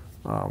papers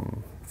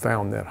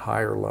found that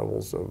higher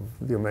levels of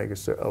the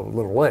omega-6 of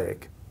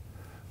linoleic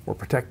were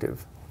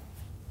protective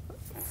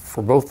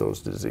for both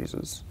those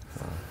diseases.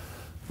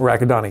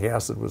 Arachidonic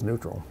acid was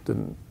neutral,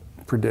 didn't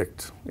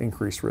predict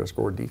increased risk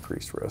or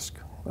decreased risk,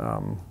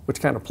 which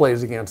kind of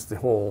plays against the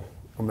whole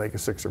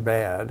omega-6 are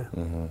bad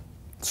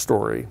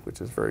story,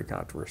 which is very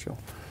controversial.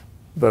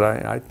 But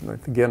I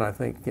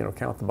think,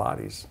 count the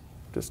bodies.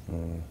 Just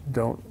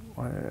don't.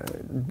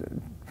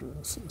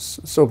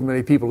 So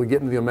many people who get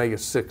into the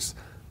omega-6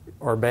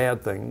 are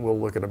bad thing will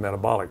look at a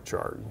metabolic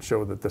chart and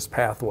show that this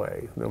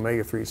pathway, the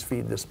omega-3s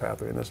feed this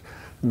pathway, and this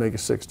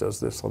omega-6 does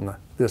this on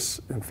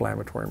this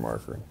inflammatory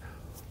marker.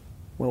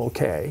 Well,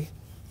 okay,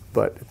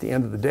 but at the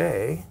end of the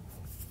day,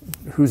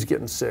 who's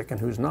getting sick and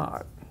who's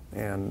not?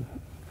 And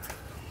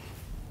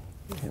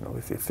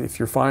if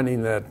you're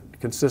finding that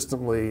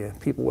consistently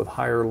people with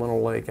higher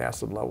linoleic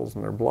acid levels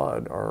in their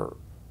blood are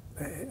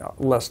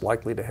less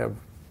likely to have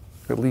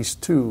at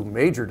least 2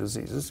 major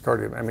diseases,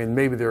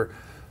 maybe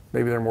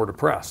they're more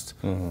depressed.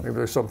 Maybe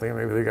there's something.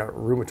 Maybe they got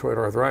rheumatoid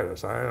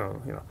arthritis. I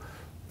don't know.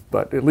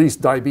 But at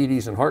least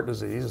diabetes and heart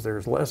disease,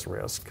 there's less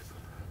risk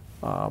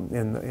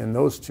in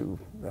those 2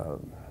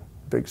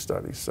 big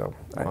studies. So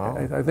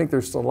I think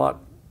there's still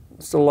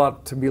a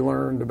lot to be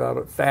learned about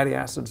it. Fatty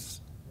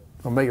acids,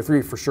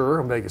 omega-3 for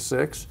sure,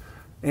 omega-6,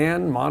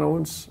 and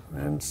monos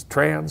and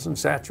trans and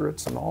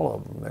saturates and all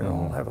of them. They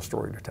all have a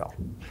story to tell.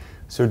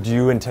 So do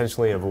you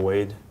intentionally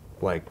avoid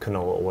like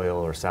canola oil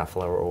or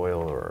safflower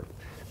oil or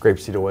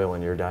grapeseed oil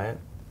in your diet?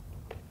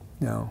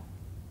 No.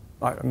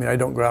 I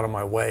don't go out of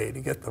my way to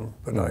get them,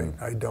 but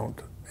I don't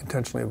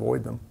intentionally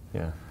avoid them.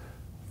 Yeah.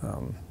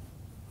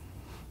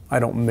 I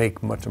don't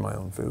make much of my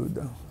own food,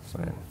 though. So.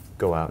 Right.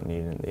 Go out and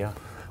eat it, yeah.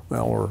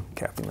 Well, or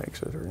Kathy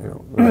makes it,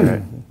 or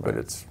Right. But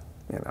it's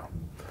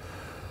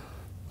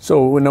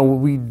So no,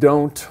 we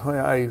don't.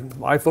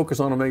 I focus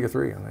on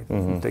omega-3,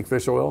 and I take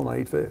fish oil and I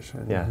eat fish.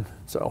 And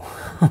So.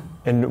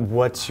 And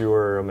what's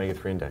your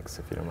omega-3 index,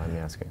 if you don't mind me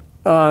asking?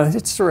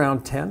 It's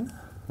around 10.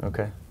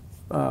 Okay.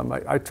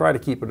 I try to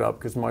keep it up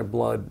because my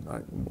blood.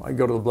 I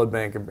go to the blood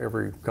bank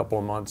every couple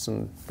of months,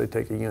 and they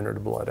take a unit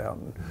of blood out,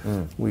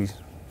 and we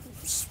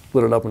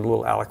split it up into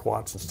little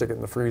aliquots and stick it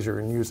in the freezer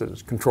and use it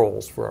as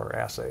controls for our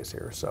assays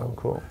here. So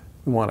cool.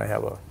 We want to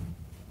have a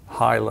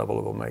high level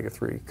of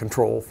omega-3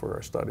 control for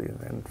our study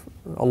and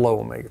a low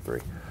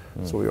omega-3.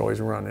 So we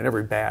always run, in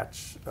every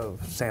batch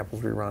of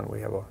samples we run, we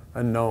have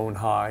a known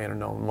high and a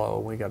known low.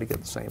 We got to get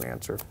the same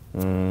answer,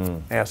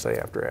 assay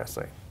after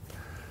assay.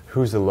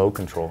 Who's the low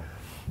control?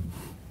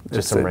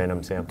 Just some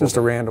random sample? Just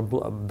a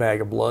random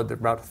bag of blood they're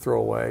about to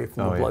throw away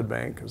from the blood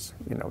bank because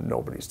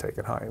nobody's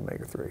taking high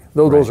omega-3.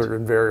 Those are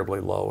invariably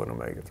low in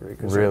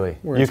omega-3. Really?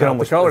 We're You in can South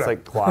almost, Dakota. it's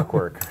like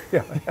clockwork.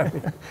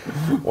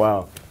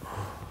 Wow.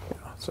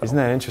 So. Isn't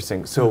that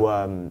interesting?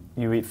 So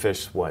you eat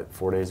fish,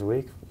 4 days a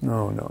week?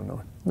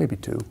 No. Maybe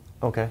 2.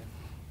 Okay.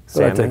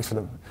 Salmon for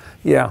them?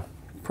 Yeah,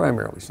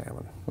 primarily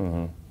salmon.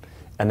 Mm-hmm.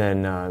 And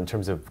then in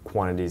terms of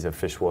quantities of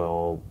fish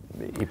oil,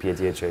 EPA,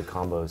 DHA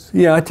combos?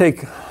 Yeah,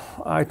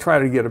 I try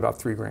to get about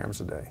 3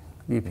 grams a day,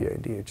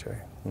 EPA, DHA.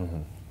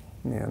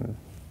 And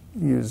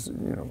use,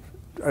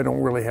 I don't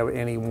really have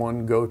any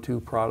one go-to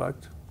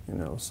product.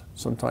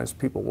 Sometimes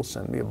people will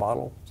send me a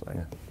bottle. Say,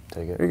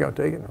 take it. Here you go,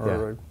 take it.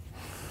 Or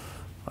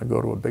I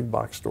go to a big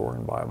box store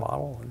and buy a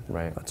bottle,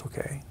 and that's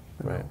okay.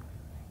 Right.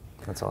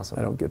 That's awesome.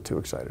 I don't get too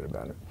excited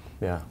about it.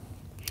 Yeah.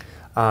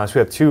 So we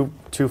have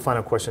two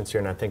final questions here,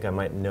 and I think I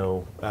might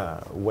know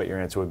what your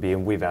answer would be.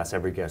 And we've asked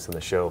every guest on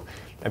the show,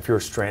 if you were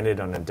stranded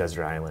on a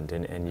desert island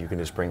and you can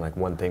just bring like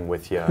one thing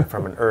with you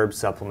from an herb,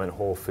 supplement,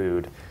 whole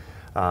food,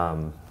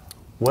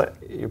 what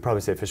you'd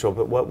probably say fish oil,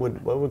 but what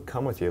would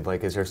come with you?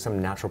 Like, is there some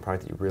natural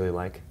product that you really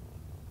like?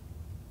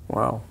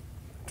 Wow,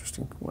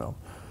 interesting. Well,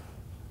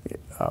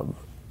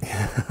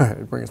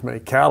 I'd bring as many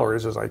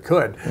calories as I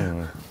could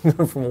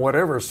from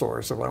whatever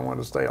source if I want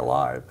to stay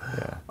alive.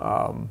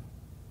 I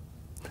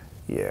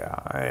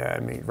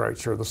mean, right,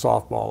 sure, the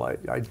softball,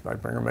 I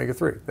bring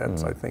omega-3.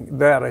 That's, I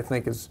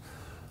think is,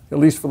 at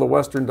least for the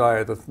Western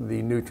diet,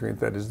 the nutrient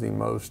that is the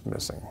most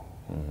missing.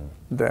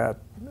 That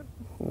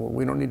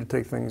we don't need to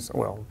take things,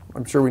 well,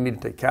 I'm sure we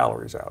need to take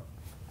calories out.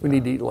 We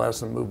need to eat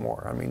less and move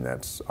more. I mean,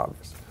 that's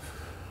obvious.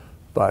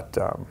 But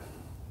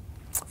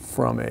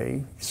from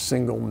a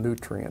single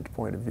nutrient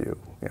point of view,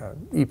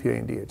 EPA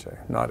and DHA,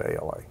 not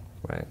ALA.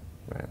 Right,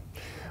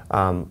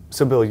 right.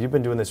 So Bill, you've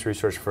been doing this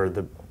research for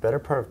the better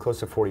part of close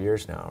to 40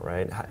 years now,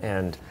 right?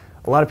 And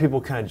a lot of people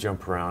kind of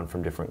jump around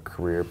from different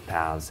career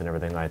paths and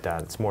everything like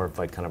that. It's more of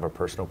like kind of a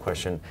personal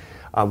question.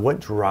 What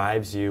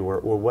drives you, or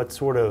what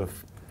sort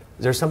of,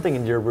 is there something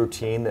in your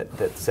routine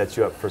that sets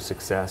you up for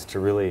success to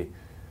really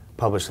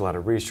publish a lot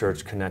of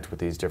research, connect with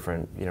these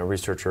different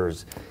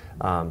researchers,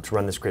 to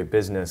run this great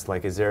business?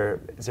 Like, is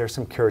there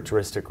some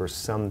characteristic or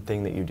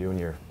something that you do in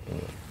your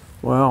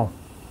Well,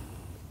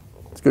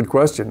 it's a good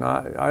question.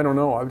 I don't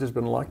know. I've just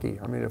been lucky.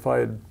 I mean, if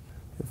I'd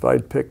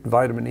picked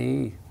vitamin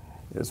E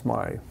as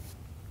my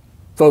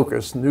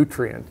focus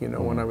nutrient,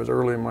 when I was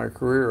early in my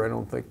career, I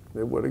don't think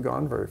it would have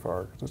gone very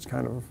far. It's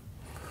kind of,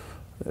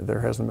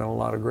 there hasn't been a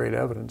lot of great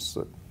evidence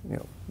that,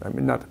 I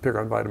mean, not to pick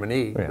on vitamin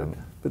E,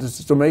 but it's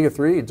just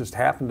omega-3. It just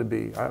happened to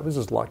be, I was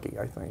just lucky,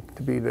 I think,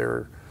 to be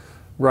there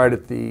right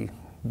at the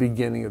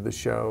beginning of the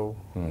show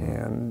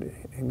and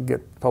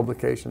get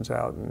publications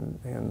out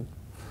and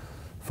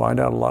find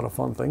out a lot of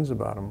fun things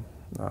about them.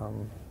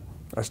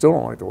 I still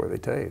don't like the way they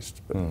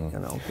taste, but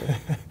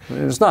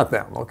it's not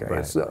them. Okay, right.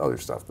 It's the other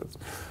stuff that's.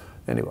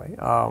 Anyway,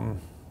 I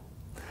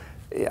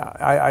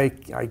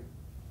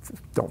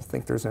don't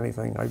think there's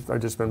anything. I've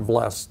just been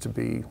blessed to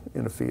be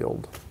in a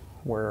field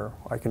where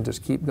I can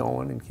just keep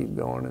going,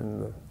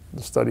 and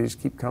the studies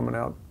keep coming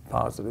out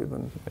positive,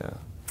 and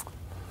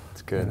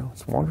it's good.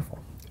 It's wonderful.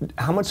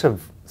 How much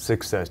of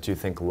success do you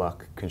think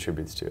luck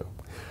contributes to?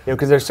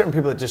 Because there's certain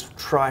people that just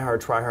try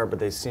hard, but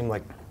they seem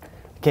like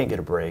they can't get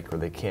a break, or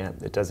they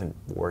can't. It doesn't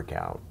work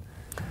out.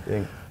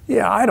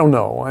 Yeah, I don't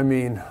know. I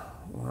mean,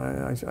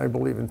 I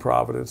believe in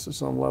providence at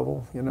some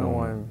level.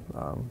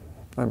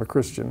 I'm a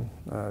Christian,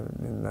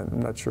 and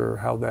I'm not sure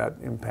how that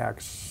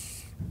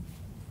impacts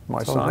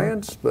my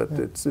science, but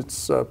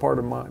it's part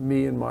of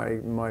me and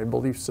my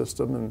belief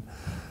system,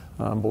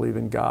 and believe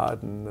in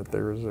God, and that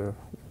there is a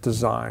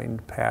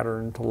designed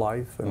pattern to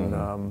life,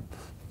 and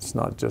it's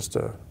not just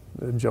a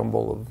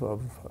jumble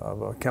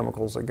of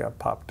chemicals that got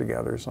popped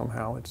together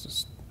somehow.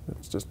 It's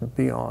just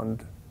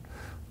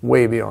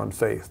way beyond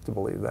faith to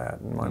believe that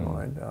in my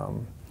mind.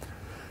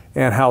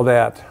 And how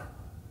that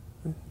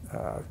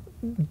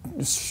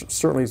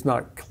certainly is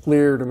not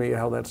clear to me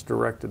how that's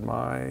directed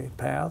my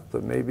path,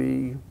 but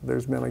maybe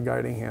there's been a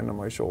guiding hand on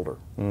my shoulder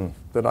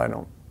that I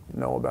don't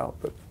know about,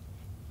 but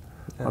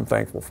I'm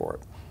thankful for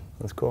it.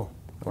 That's cool.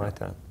 I like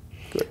that.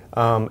 Good.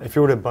 If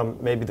you were to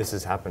bump, maybe this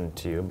has happened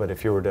to you, but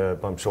if you were to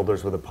bump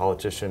shoulders with a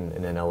politician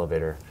in an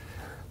elevator,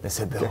 they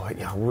said, Bill,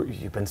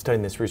 you've been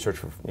studying this research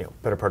for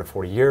better part of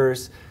 40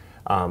 years.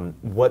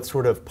 What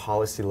sort of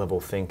policy level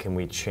thing can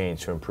we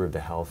change to improve the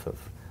health of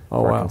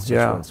our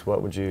constituents? Yeah.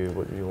 What would you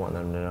want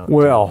them to know?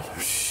 Well,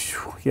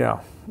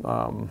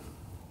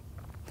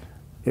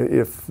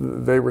 if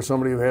they were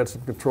somebody who had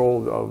some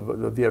control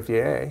of the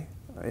FDA,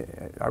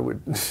 I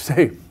would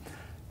say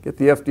get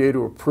the FDA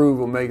to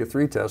approve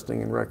omega-3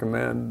 testing and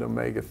recommend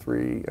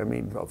omega-3. I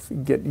mean,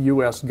 get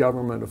U.S.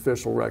 government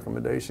official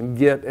recommendation.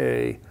 Get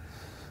a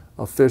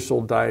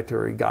official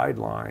dietary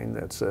guideline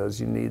that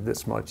says you need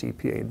this much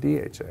EPA and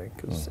DHA,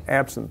 because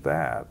absent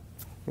that,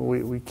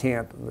 we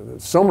can't,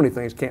 so many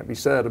things can't be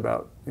said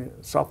about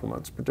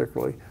supplements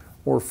particularly,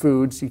 or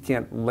foods. You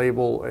can't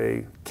label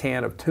a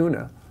can of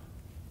tuna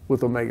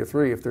with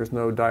omega-3 if there's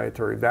no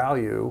dietary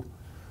value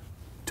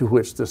to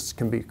which this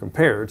can be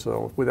compared.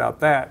 So without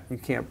that, you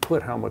can't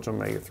put how much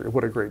omega-3,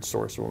 what a great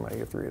source of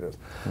omega-3 it is.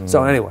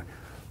 So anyway,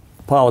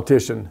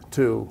 politician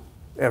to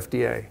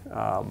FDA.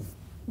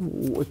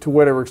 To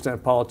whatever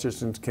extent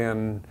politicians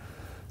can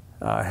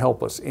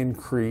help us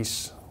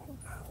increase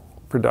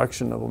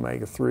production of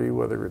omega-3,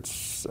 whether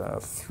it's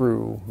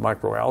through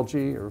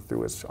microalgae or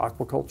through its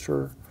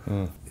aquaculture.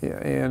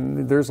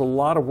 And there's a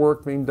lot of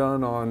work being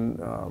done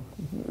on,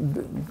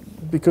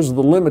 because of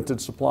the limited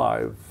supply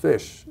of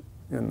fish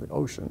in the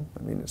ocean.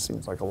 I mean, it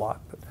seems like a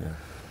lot, but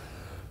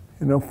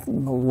a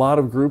lot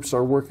of groups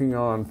are working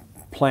on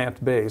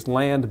plant-based,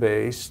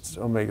 land-based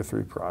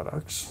omega-3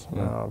 products,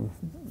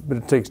 but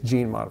it takes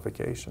gene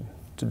modification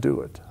to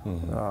do it.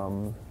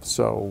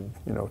 So,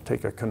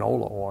 take a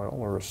canola oil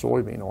or a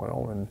soybean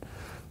oil and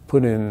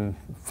put in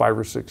 5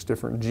 or 6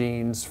 different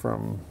genes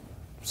from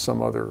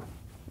some other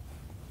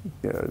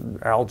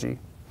algae,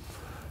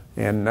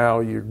 and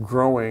now you're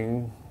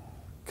growing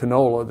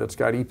canola that's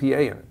got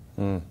EPA in it,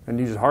 and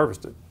you just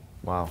harvest it.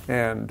 Wow.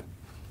 And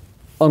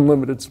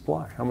unlimited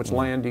supply. How much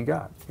land you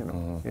got?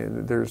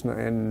 And there's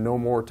no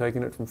more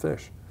taking it from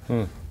fish.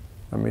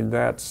 I mean,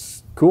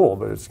 that's cool,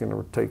 but it's going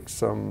to take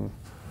some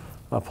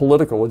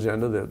political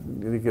agenda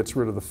that gets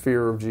rid of the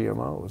fear of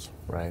GMOs.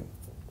 Right.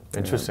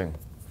 Interesting.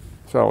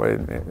 So,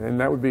 and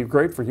that would be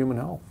great for human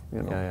health.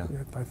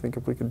 I think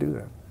if we could do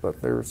that,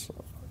 but there's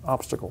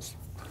obstacles.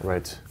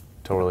 Right.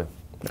 Totally.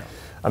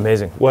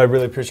 Amazing. Well, I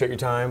really appreciate your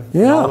time.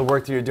 Yeah. And all the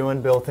work that you're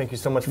doing. Bill, thank you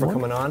so much for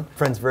coming on.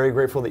 Friends, very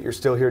grateful that you're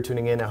still here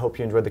tuning in. I hope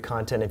you enjoyed the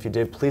content. If you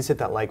did, please hit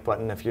that like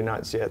button. If you're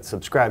not yet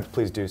subscribed,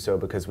 please do so,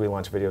 because we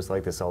launch videos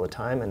like this all the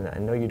time, and I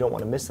know you don't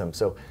want to miss them.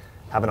 So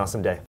have an awesome day.